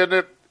wrestling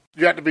business,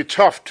 you have to be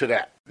tough to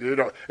that.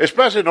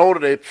 Especially in the older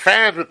days,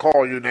 fans would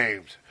call you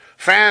names.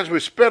 Fans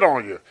would spit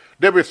on you.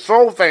 They would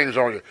throw things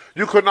on you.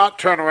 You could not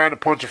turn around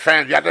and punch a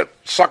fan. You had to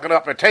suck it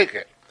up and take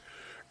it.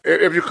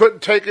 If you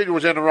couldn't take it, you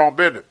was in the wrong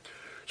business.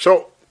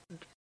 So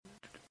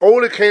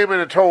Ole came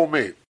in and told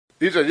me.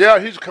 He said, "Yeah,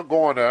 he's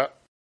going there."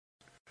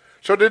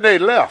 So then they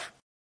left.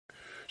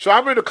 So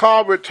I'm in the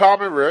car with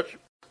Tommy Rich,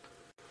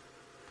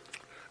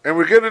 and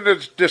we get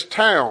into this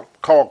town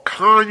called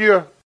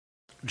Conyer,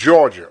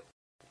 Georgia.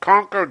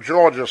 Conquer,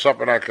 Georgia,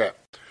 something like that.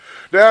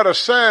 They had a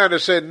sign that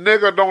said,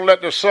 "Nigger, don't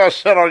let the sun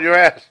set on your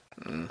ass."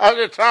 I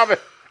said,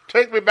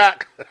 take me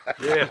back.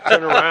 Yeah,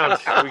 turn around.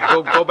 We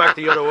go back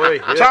the other way.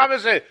 Yeah. Tommy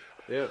said,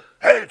 Yeah.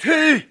 hey,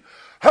 T,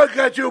 I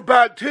got your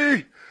back,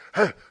 T.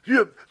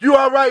 You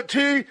all right,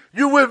 T?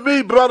 You with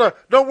me, brother.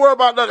 Don't worry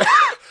about nothing.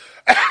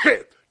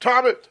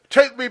 Tommy,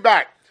 take me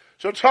back.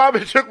 So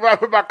Tommy took me back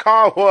where my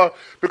car was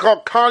because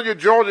Conyer,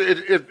 Georgia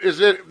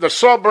is in the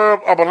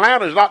suburb of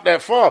Atlanta. It's not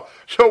that far.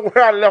 So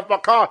where I left my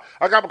car,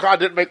 I got my car, I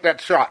didn't make that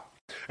shot.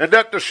 And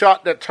that's the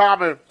shot that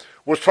Tommy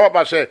was talking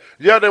about. Saying,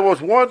 yeah, there was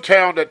one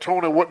town that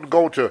Tony wouldn't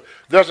go to.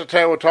 That's the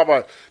town we're talking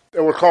about. It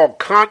was called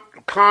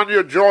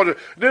Conyer, Georgia.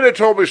 And then they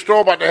told me a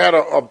story about they had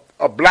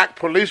a black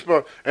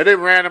policeman and they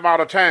ran him out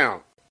of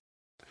town.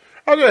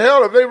 I said,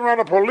 hell, if they run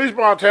a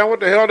policeman out of town, what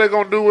the hell are they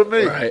going to do with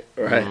me? Right.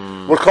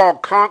 It was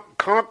called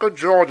Concord,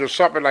 Georgia,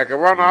 something like that.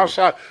 Run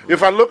outside.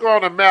 If I look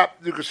on the map,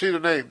 you can see the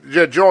name.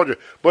 Yeah, Georgia.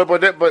 But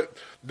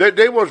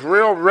they was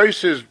real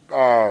racist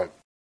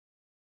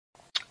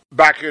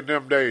back in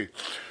them days.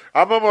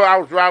 I remember I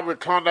was driving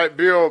with Klondike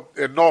Bill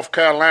in North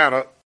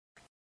Carolina,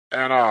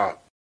 and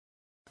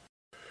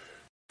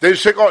they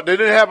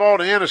didn't have all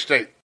the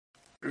interstate.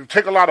 It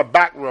take a lot of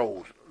back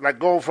roads, like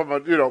going from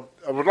there was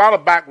a lot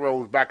of back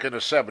roads back in the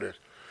 70s.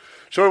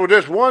 So there was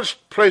this one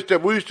place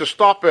that we used to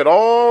stop at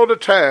all the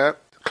time,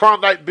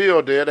 Klondike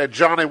Bill did, at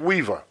Johnny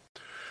Weaver.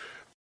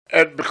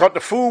 And because the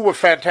food was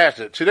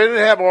fantastic. See, they didn't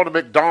have all the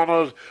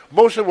McDonald's.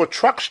 Most of it were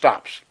truck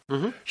stops.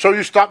 Mm-hmm. So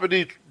you stop at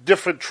these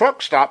different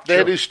truck stops. They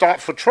had these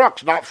stops for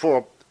trucks, not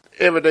for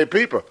everyday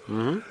people.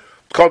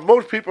 Because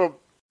most people,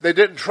 they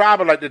didn't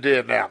travel like they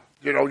did now.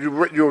 You know,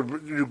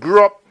 you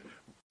grew up.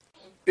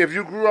 If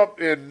you grew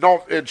up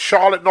in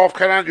Charlotte, North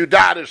Carolina, you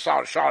died in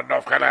Charlotte,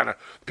 North Carolina.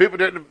 People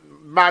didn't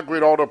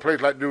migrate all the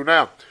places like they do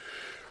now.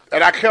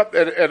 And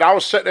I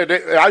was sitting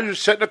there, I used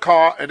to sit in the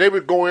car, and they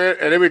would go in,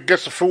 and they would get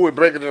some food and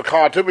bring it in the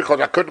car to me because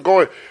I couldn't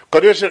go in.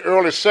 Because this is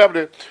early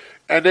 70s,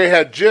 and they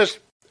had just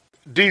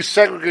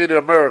desegregated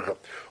America.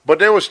 But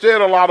there was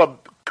still a lot of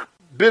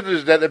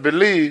business that they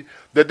believed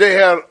that they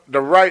had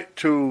the right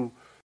to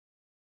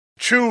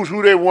choose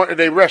who they want in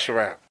their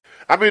restaurant.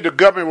 I mean, the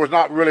government was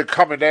not really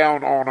coming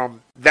down on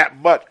them that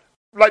much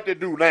like they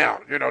do now.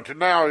 You know, to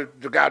now,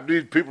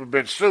 these people have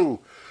been sued.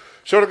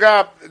 So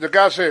the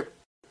guy said,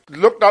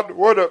 looked out the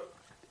window,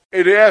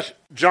 and he asked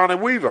Johnny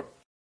Weaver,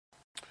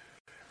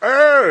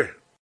 hey,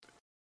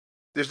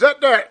 is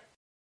that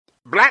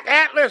Black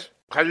Atlas?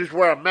 I used to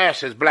wear a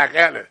mask, says Black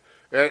Atlas.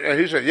 And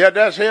he said, yeah,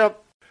 that's him.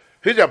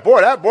 He said,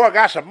 boy, that boy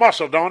got some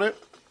muscle, don't it?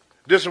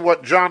 This is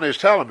what Johnny is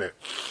telling me.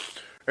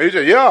 And he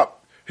said, yeah.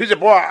 He said,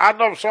 boy, I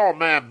never saw a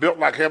man built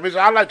like him. He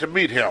said, I'd like to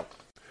meet him.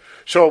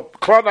 So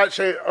Klondike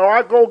said, all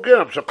right, go get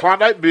him. So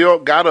Klondike Bill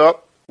got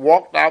up,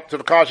 walked out to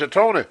the car and said,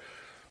 Tony,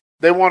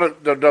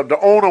 the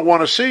owner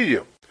want to see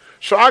you.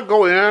 So I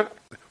go in,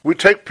 we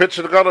take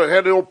pictures together,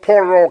 had the old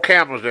Polaroid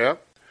cameras there.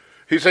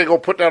 He said, go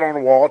put that on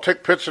the wall,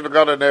 take pictures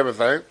together and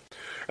everything.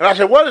 And I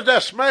said, what does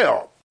that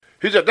smell?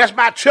 He said, that's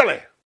my chili.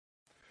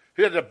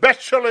 He had the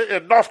best chili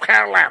in North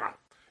Carolina,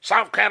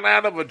 South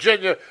Carolina,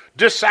 Virginia,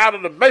 this side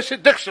of the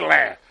Mason-Dixon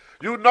land.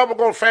 You never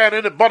gonna find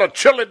any but a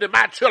chili than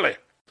my chili.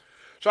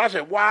 So I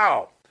said,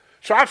 wow.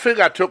 So I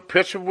figured I took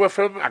pictures with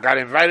him. I got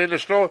invited in the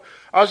store.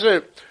 I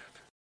said,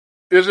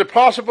 is it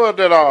possible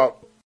that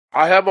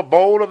I have a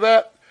bowl of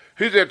that?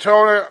 He said,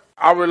 Tony,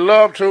 I would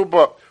love to,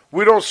 but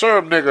we don't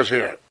serve niggas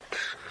here.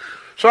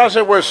 So I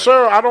said, well,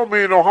 sir, I don't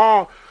mean no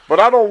harm,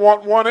 but I don't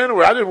want one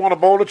anyway. I just want a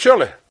bowl of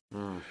chili.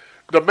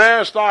 The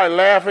man started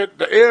laughing.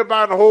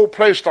 Everybody in the whole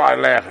place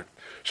started laughing.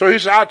 So he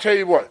said, I'll tell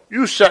you what,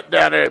 you sit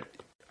down there.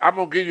 I'm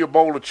going to give you a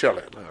bowl of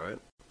chili. All right.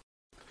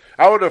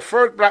 I was the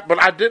first black,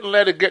 but I didn't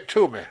let it get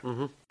to me.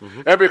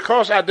 And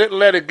because I didn't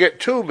let it get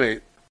to me,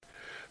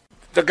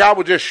 the guy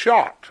was just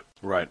shocked.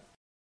 Right.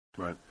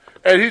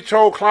 And he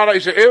told Klondike,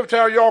 he said, every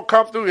time y'all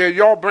come through here,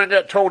 y'all bring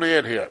that Tony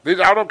in here. He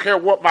said, I don't care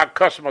what my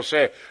customer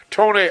said.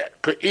 Tony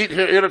could eat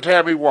here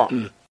anytime he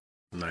wants.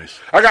 Nice.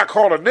 I got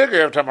called a nigger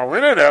every time I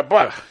went in there,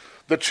 but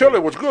the chili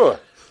was good.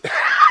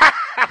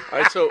 All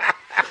right, so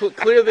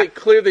clear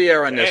the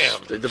air on this.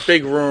 The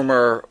big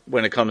rumor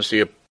when it comes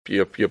to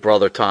your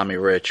brother Tommy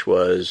Rich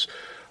was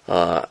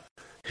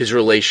his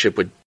relationship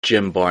with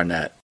Jim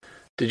Barnett.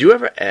 Did you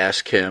ever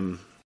ask him?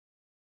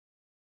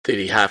 Did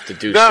he have to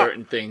do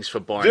certain things for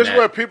Barnett? This is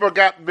where people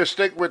got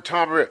mistaken with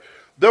Tommy Rich.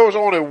 There was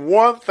only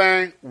one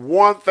thing,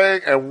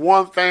 and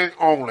one thing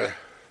only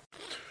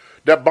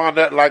that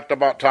Barnett liked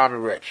about Tommy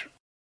Rich.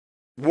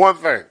 One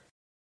thing.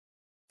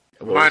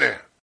 Money.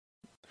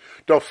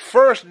 The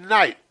first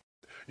night,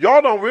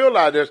 y'all don't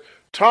realize this,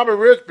 Tommy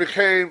Rich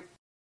became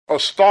a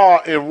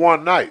star in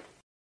one night.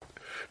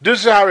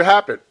 This is how it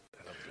happened.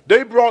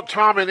 They brought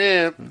Tommy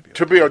in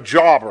to be a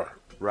jobber.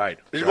 Right.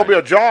 He's going to be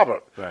a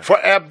jobber for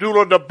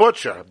Abdullah the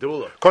Butcher.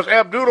 Because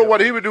Abdullah,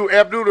 what he would do,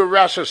 Abdullah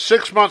wrestled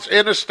 6 months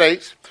in the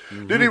States.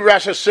 Then he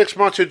wrestled 6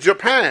 months in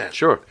Japan.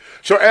 Sure.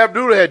 So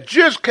Abdullah had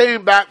just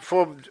came back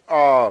from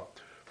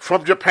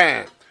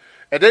Japan.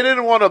 And they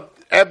didn't want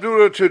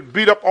Abdullah to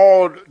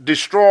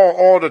destroy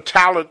all the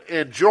talent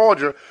in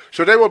Georgia.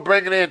 So they were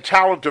bringing in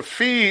talent to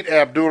feed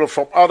Abdullah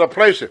from other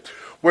places.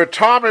 Where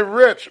Tommy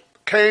Rich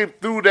came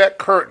through that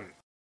curtain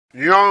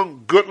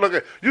young,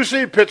 good-looking. You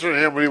seen pictures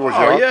of him when he was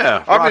young.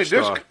 Yeah, I mean, rock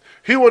star.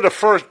 he was the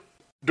first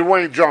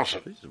Dwayne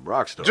Johnson. He's a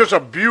rock star. Just a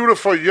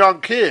beautiful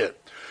young kid.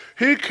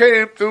 He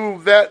came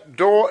through that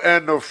door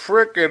and the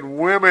frickin'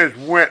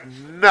 women went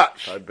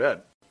nuts. I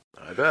bet.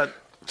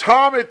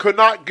 Tommy could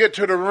not get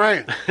to the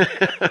ring.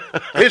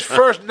 His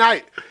first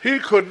night, he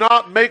could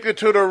not make it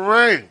to the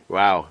ring.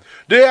 Wow.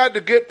 They had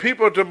to get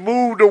people to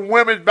move the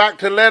women back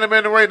to let him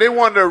in the ring. They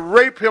wanted to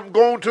rape him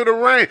going to the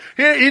ring.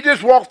 He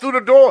just walked through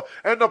the door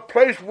and the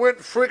place went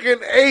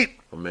freaking ape.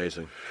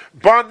 Amazing.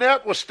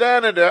 Barnett was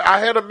standing there. I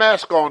had a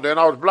mask on then.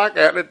 I was Black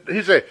Atlas.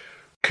 He said,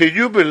 "Can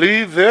you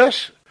believe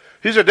this?"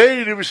 He said, "They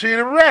ain't even seen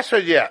him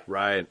wrestle yet."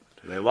 Right.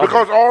 They love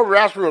Because him. all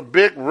wrestlers were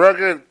big,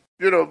 rugged.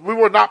 We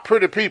were not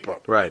pretty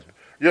people. Right.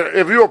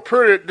 If you were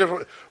pretty,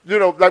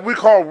 like we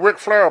call Ric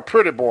Flair a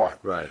pretty boy.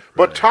 Right.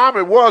 But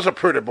Tommy was a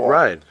pretty boy.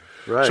 Right.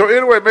 So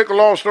anyway, make a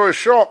long story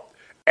short,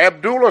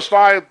 Abdullah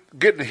started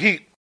getting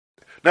heat.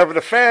 Now, for the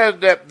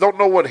fans that don't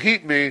know what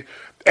heat means,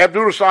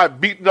 Abdullah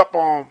started beating up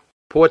on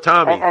Poor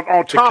Tommy.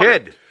 on Tommy. The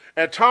kid.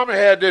 And Tommy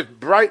had this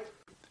bright,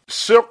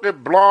 silky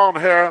blonde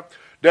hair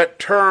that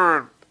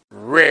turned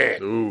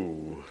red.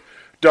 Ooh.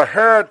 The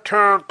hair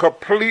turned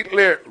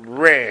completely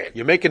red.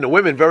 You're making the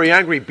women very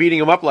angry beating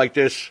him up like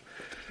this.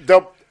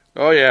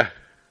 Oh, yeah.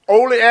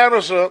 Ole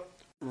Anderson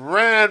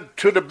ran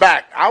to the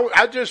back.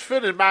 I just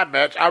finished my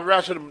match. I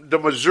wrestled the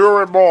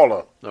Missouri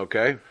Mauler.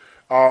 Okay.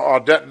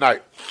 That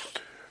night.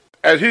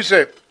 And he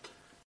said,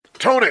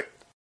 "Tony,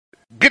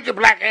 get your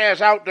black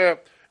ass out there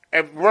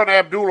and run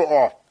Abdullah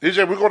off." He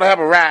said, "We're going to have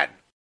a ride."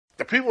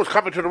 The people was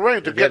coming to the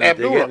ring to get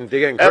Abdullah. They're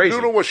getting crazy.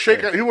 Abdullah was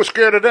shaking. Yeah. He was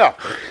scared to death.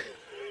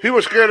 He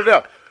was scared to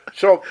death.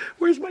 So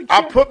where's my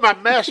I put my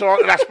mask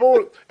on, and I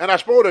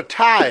supposed to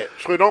tie it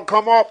so it don't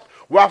come off.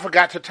 Well, I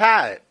forgot to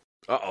tie it.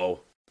 Uh-oh.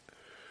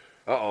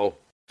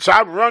 So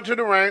I run to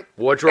the ring.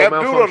 Wardrobe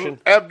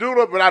malfunction.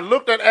 Abdullah, when I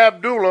looked at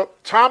Abdullah,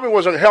 Tommy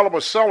was a hell of a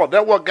seller.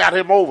 That's what got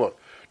him over.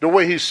 The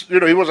way he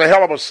was a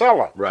hell of a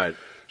seller. Right.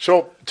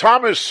 So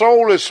Tommy's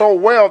sold it so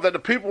well that the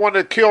people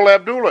wanted to kill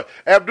Abdullah.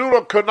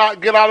 Abdullah could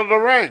not get out of the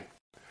ring.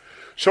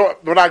 So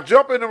when I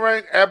jump in the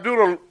ring,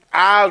 Abdullah's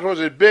eyes was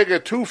as big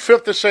as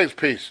 256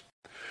 piece.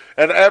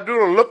 And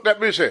Abdullah looked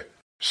at me and said,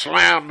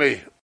 "Slam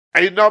me."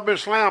 And he'd never been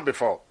slammed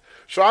before.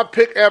 So I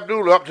picked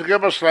Abdullah up to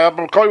give him a slam,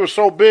 but because he was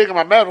so big and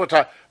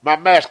my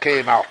mask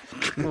came out.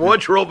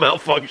 Wardrobe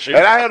malfunction.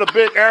 And I had a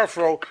big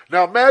afro.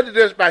 Now imagine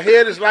this, my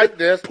head is like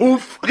this.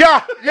 Poof.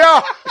 Yeah.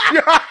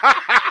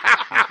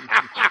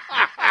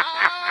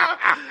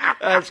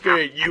 That's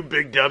great, you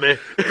big dummy.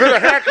 Then the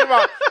hair came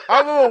out.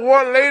 I remember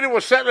one lady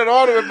was setting an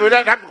order with me.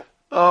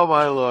 Oh,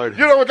 my Lord.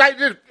 Like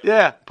this.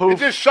 Yeah, poof. It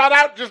just shot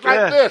out just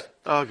like this.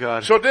 Oh,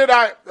 God. So then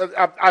I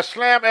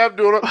slammed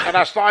Abdullah, and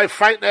I started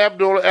fighting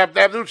Abdullah.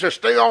 Abdullah said,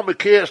 "Stay on me,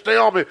 kid, stay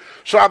on me."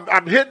 So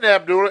I'm hitting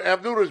Abdullah.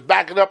 Abdullah's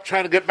backing up,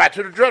 trying to get back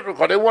to the dressing room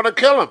because they want to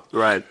kill him.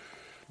 Right.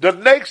 The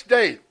next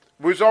day,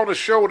 we was on a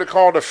show they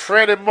called the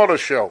Freddie Muller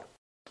Show.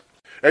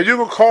 And you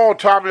can call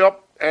Tommy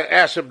up and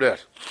ask him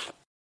this.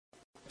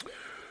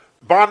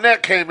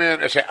 Barnett came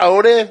in and said,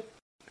 "Odie,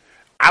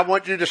 I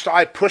want you to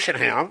start pushing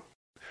him.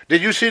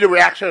 Did you see the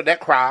reaction of that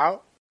crowd?"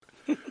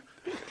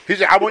 He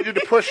said, "I want you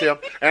to push him."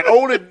 And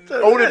Odie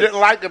didn't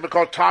like him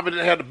because Tommy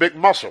didn't have the big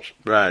muscles.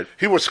 Right.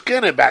 He was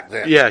skinny back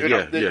then. Yeah, He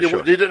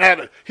sure. didn't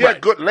have. He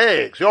had good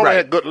legs. He always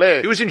had good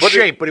legs. He was in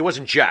shape, but he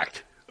wasn't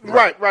jacked.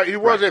 Right. He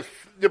wasn't.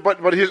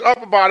 But his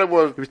upper body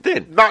was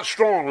thin, not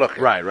strong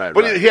looking. Right.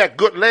 But he had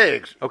good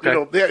legs.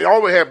 Okay. He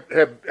always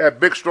had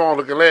big, strong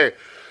looking legs.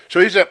 So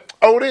he said,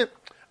 "Odie,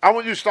 I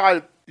want you to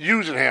start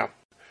using him."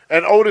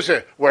 And Odie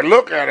said, "Well,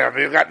 look at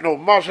him. He got no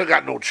muscle,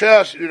 got no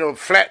chest,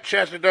 flat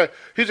chest." And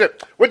he said,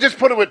 "Well, just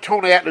put him with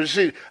Tony Atlas.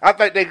 See, I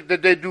think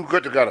they do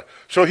good together."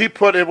 So he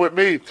put him with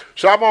me.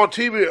 So I'm on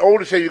TV.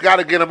 Odie said, "You got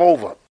to get him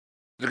over.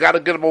 You got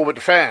to get him over with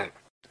the fan."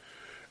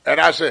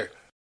 And I said,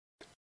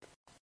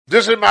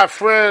 "This is my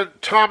friend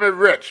Tommy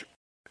Rich.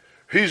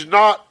 He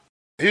don't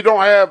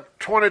have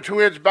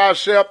 22-inch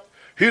bicep.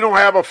 He don't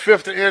have a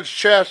 50-inch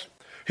chest.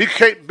 He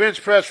can't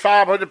bench press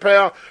 500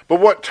 pounds. But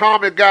what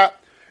Tommy got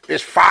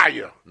is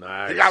fire.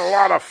 Nice. He got a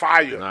lot of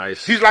fire.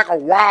 Nice. He's like a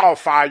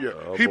wildfire.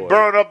 He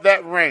burned up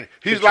that ring.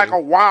 He's like a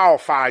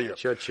wildfire."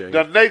 Cha-ching.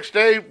 The next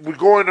day, we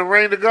go in the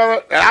ring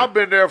together, and I've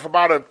been there for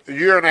about a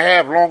year and a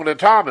half longer than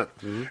Tommy.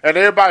 Mm-hmm. And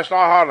everybody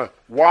started hollering,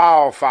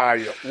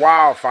 "Wildfire,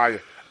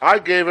 wildfire." I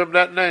gave him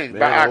that name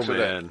by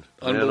accident.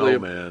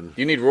 Unbelievable. Man.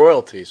 You need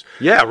royalties.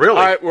 Yeah, really.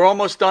 All right, we're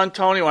almost done,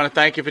 Tony. I want to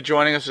thank you for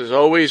joining us. As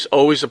always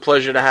a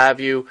pleasure to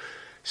have you.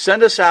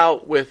 Send us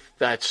out with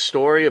that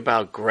story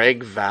about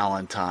Greg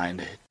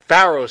Valentine,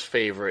 Pharaoh's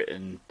favorite.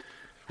 And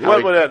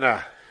what was that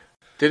now?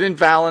 Didn't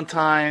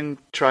Valentine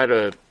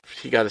a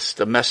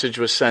message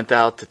was sent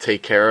out to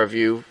take care of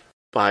you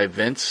by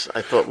Vince?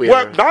 I thought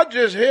not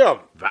just him.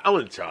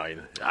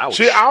 Valentine. Ouch.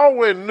 See, I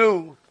always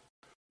knew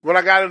when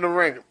I got in the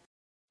ring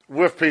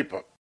with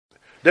people,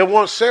 they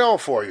won't sell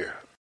for you.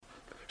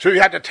 So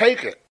you have to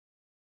take it.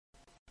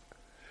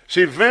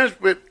 See,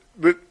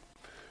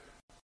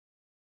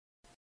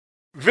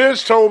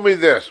 Vince told me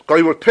this, because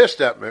he was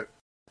pissed at me.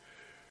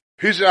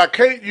 He said, I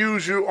can't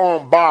use you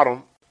on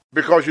bottom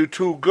because you're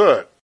too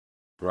good.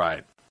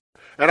 Right.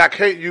 And I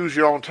can't use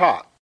you on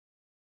top.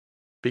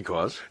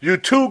 Because? You're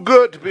too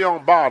good to be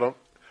on bottom,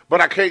 but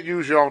I can't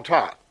use you on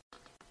top.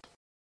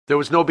 There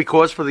was no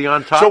because for the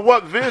on top? So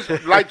what Vince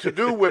liked to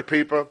do with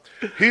people,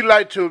 he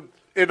liked to,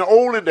 in the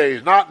olden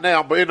days, not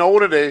now, but in the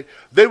olden days,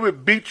 they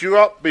would beat you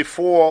up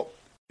before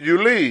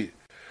you leave.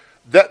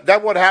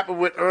 That what happened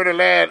with Ernie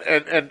Ladd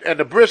and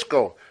the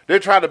Briscoe. They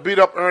tried to beat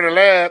up Ernie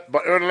Ladd,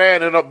 but Ernie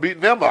Ladd ended up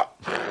beating them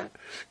up.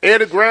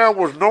 Eddie Graham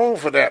was known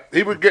for that.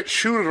 He would get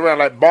shooters around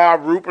like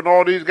Bob Roop and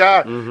all these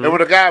guys. And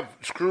when a guy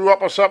screw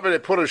up or something, they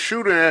put a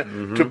shooter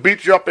in to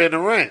beat you up in the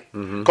ring.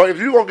 Because if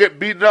you're going to get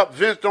beaten up,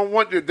 Vince don't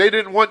want you. They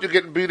didn't want you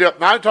getting beat up.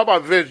 Now, I ain't talking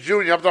about Vince Jr.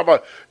 I'm talking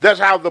about that's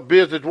how the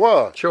business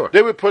was. Sure.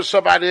 They would put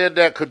somebody in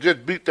that could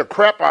just beat the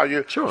crap out of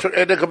you. Sure.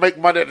 And they could make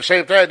money at the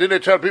same time. Then they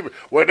tell people,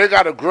 well, they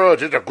got a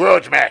grudge. It's a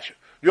grudge match.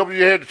 You ever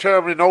hear the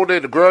term in the old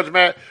days, the grudge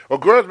match? A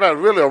grudge match is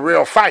really a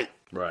real fight.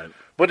 Right.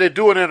 But they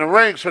do it in the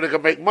ring so they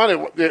can make money.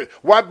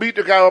 Why beat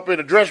the guy up in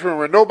the dressing room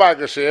where nobody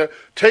can see it?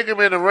 Take him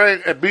in the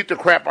ring and beat the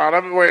crap out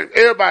of him where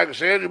everybody can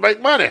see it. You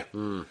make money.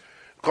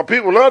 Because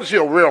people love to see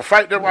a real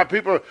fight. That's why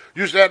people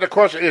used to have the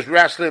question, is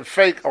wrestling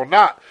fake or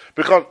not?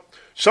 Because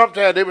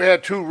sometimes they would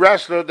have two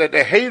wrestlers that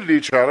they hated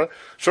each other,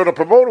 so the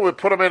promoter would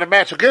put them in a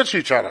match against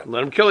each other.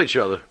 Let them kill each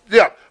other.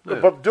 Yeah.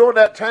 But during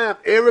that time,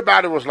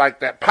 everybody was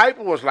like that.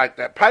 Piper was like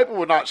that. Piper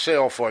would not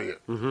sell for you.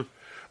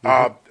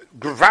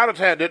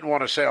 Valentine didn't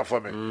want to sell for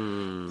me.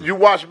 You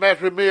watch a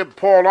match with me and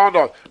Paul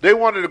Orndorff. They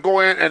wanted to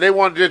go in and they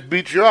wanted to just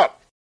beat you up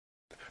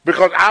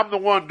because I'm the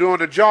one doing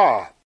the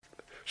job.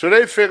 So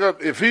they figure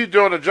if he's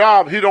doing the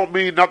job, he don't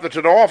mean nothing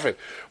to the office.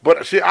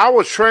 But see, I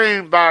was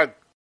trained by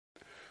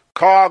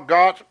Carl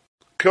Gotch,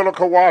 Killer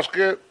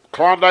Kowalski,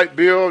 Klondike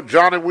Bill,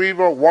 Johnny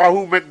Weaver,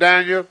 Wahoo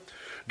McDaniel,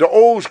 the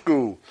old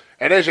school.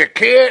 And they said,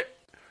 kid,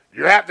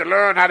 you have to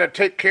learn how to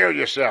take care of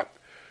yourself.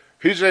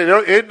 He said,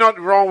 there ain't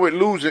nothing wrong with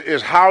losing,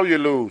 it's how you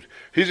lose.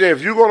 He said,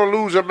 if you're going to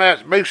lose a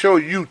match, make sure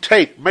you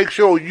take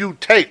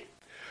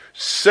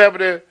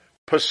 70%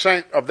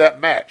 of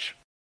that match.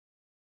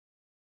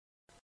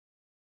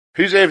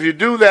 He said, if you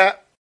do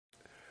that,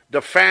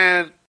 the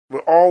fan will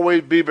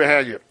always be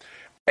behind you.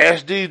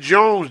 S.D.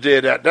 Jones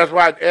did that. That's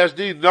why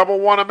S.D. never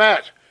won a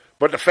match,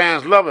 but the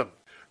fans love him.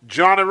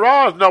 Johnny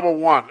Rods never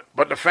won,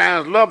 but the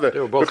fans loved it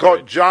because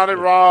right. Johnny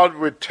Rods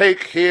would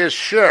take his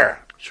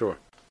share. Sure.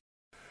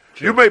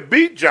 You may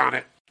beat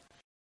Johnny,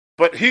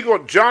 but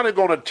Johnny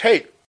going to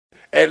take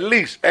at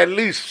least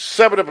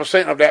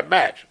 70% of that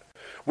match.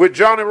 With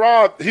Johnny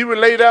Rods, he would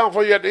lay down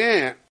for you at the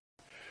end,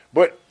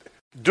 but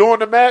during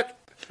the match,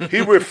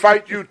 he would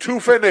fight you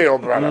tooth and nail,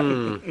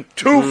 brother.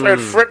 Tooth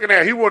and freaking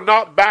nail. He will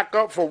not back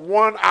up for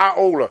one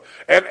iota.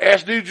 And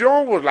S.D.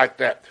 Jones was like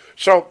that.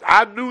 So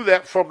I knew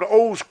that from the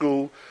old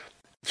school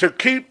to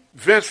keep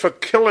Vince from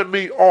killing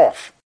me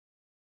off.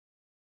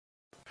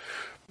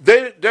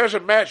 There's a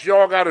match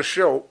y'all got to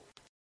show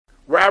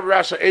where I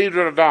wrestled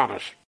Adrian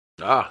Adonis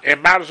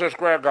in Madison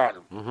Square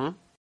Garden.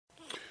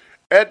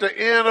 At the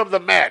end of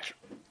the match,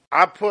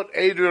 I put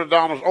Adrian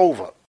Adonis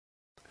over.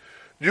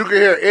 You can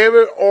hear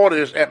every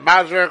audience at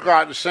Madison Square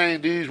Garden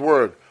saying these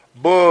words: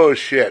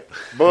 bullshit,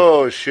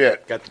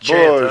 bullshit, Got the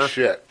chant,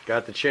 bullshit. Huh?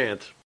 Got the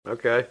chant.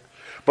 Okay.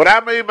 But I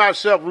made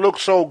myself look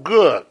so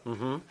good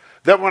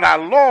that when I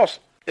lost,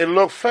 it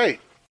looked fake.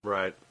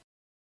 Right.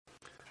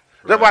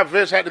 That's why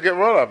Vince had to get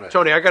rid of me.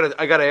 Tony, I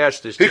gotta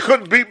ask this. He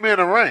couldn't beat me in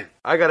the ring.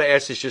 I gotta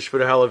ask this just for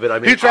the hell of it. I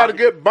mean, He tried to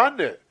get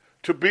Bundy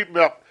to beat me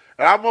up.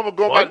 And I remember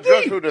going back to the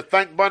dressing room to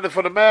thank Bundy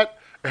for the match.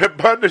 And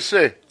Bundy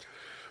said,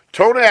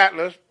 Tony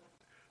Atlas,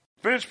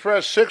 bench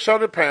pressed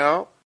 600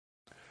 pounds.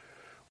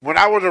 When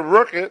I was a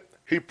rookie,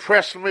 he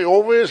pressed me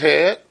over his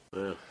head.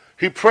 Yeah.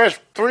 He pressed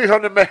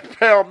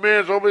 300-pound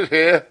men over his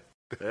head.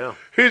 Yeah.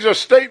 He's a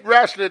state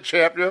wrestling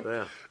champion,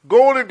 Yeah.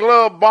 Golden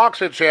Glove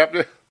boxing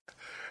champion.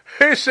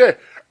 He said,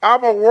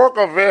 I'm a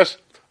worker, Vince,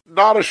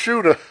 not a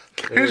shooter.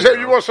 He said,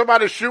 you want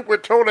somebody to shoot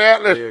with Tony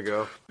Atlas? There you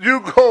go.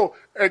 You go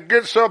and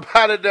get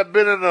somebody that's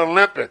been in the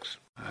Olympics.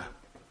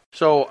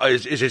 So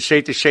is it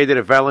safe to say that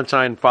if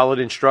Valentine followed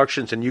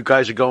instructions and you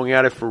guys are going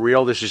at it for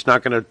real, this is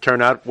not going to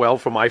turn out well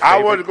for my favorite?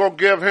 I wasn't going to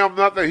give him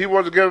nothing. He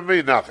wasn't giving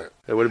me nothing.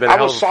 It would have been a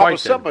hell of a Saba fight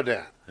Simba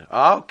then.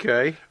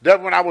 Okay.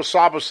 That's when I was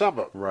Saba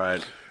Simba.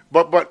 Right.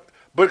 But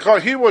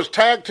because he was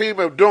tag team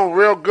and doing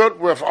real good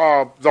with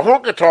the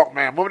Honky Tonk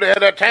Man. Remember they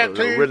had that tag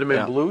team? Rhythm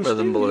and Blues? Rhythm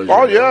and Blues.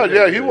 Oh,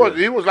 yeah.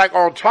 He was like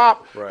on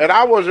top. Right. And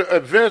I was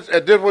at Vince,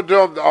 and this was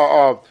doing,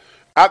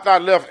 after I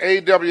left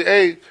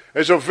AWA,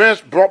 and so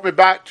Vince brought me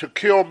back to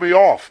kill me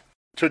off,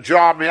 to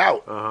jar me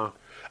out.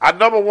 I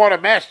never won a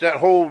match that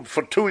whole,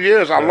 for 2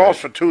 years. I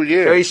lost for 2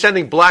 years. So he's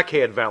sending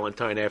black-haired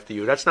Valentine after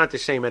you. That's not the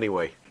same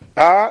anyway.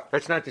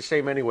 That's not the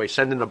same anyway.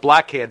 Sending a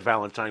black-haired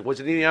Valentine.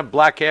 Wasn't he have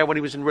black hair when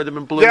he was in Rhythm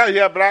and Blues?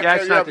 Yeah, black hair.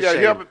 That's not the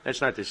same. Yeah.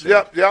 That's not the same.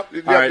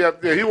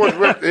 Yep. He was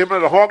with him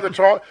and the Honky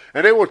Tonk,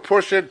 and they was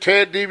pushing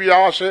Ted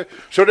DiBiase.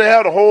 So they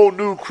had a whole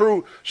new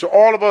crew. So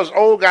all of us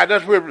old guys,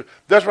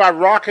 that's why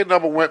Rocky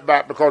never went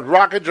back, because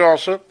Rocky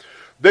Johnson,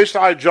 they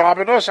started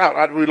jobbing us out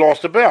after we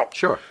lost the belt.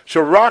 Sure.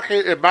 So Rocky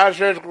in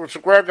Madison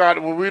Square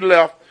Garden, when we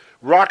left,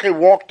 Rocky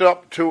walked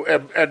up to,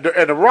 and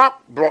The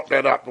Rock brought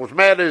that up, was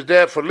mad at his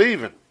dad for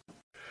leaving.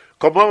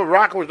 Because remember,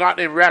 Rocky was not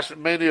in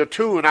WrestleMania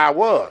 2 and I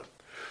was.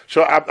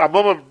 So I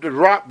remember The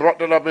Rock brought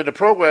that up in the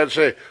program and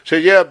said,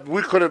 yeah,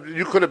 you could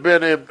have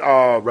been in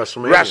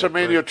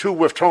WrestleMania right. 2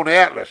 with Tony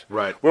Atlas.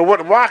 Right. Well,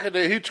 what Rocky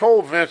did, he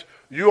told Vince,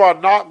 you are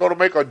not going to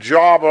make a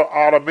jobber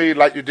out of me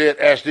like you did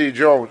S.D.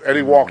 Jones. And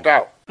he walked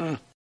out.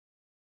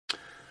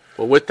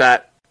 Well, with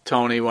that,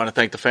 Tony, want to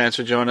thank the fans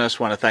for joining us.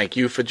 Want to thank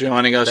you for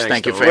joining us. Thanks,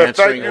 thank you Tony. for Well,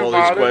 answering thank you, all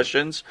Marty. these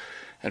questions.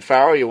 And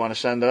Farrell, you want to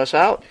send us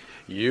out?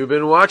 You've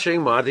been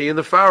watching Monty and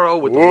the Pharaoh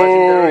with the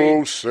legendary.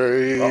 Oh,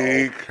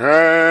 say, can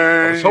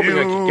I was hoping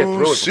I could get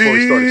through it before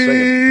he started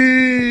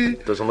singing.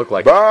 Doesn't look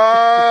like it.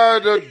 By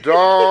the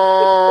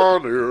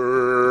dawn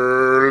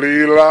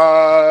early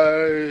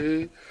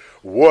light,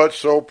 what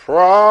so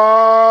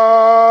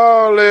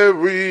proudly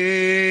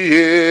we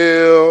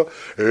hailed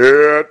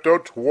at the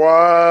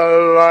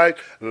twilight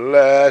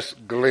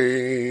last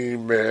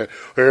gleaming,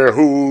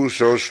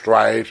 whose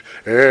stripes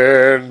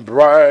and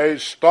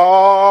bright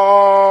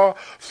star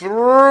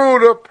through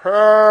the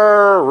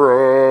peril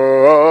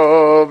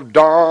of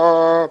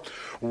dawn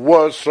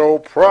was so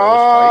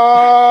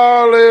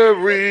proudly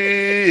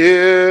we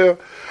hailed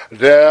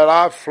that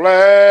our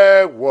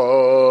flag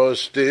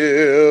was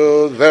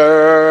still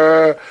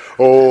there.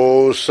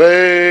 Oh,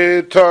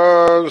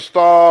 Satan's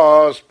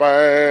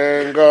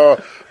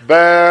star-spangled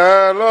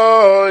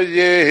banner,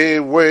 yea,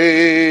 wave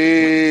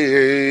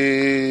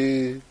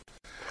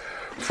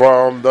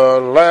from the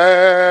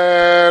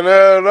land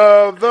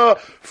of the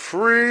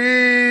free.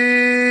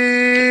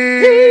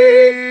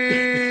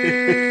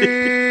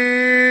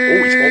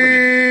 Oh, he's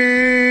holding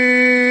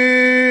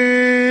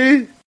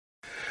it.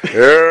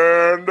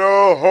 And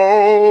the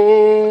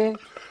home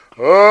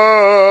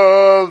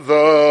of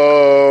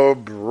the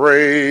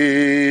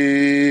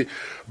brave.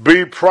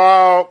 Be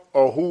proud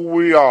of who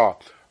we are,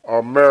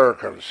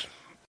 Americans.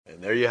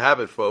 And there you have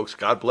it, folks.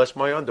 God bless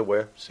my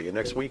underwear. See you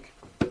next week.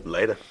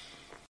 Later.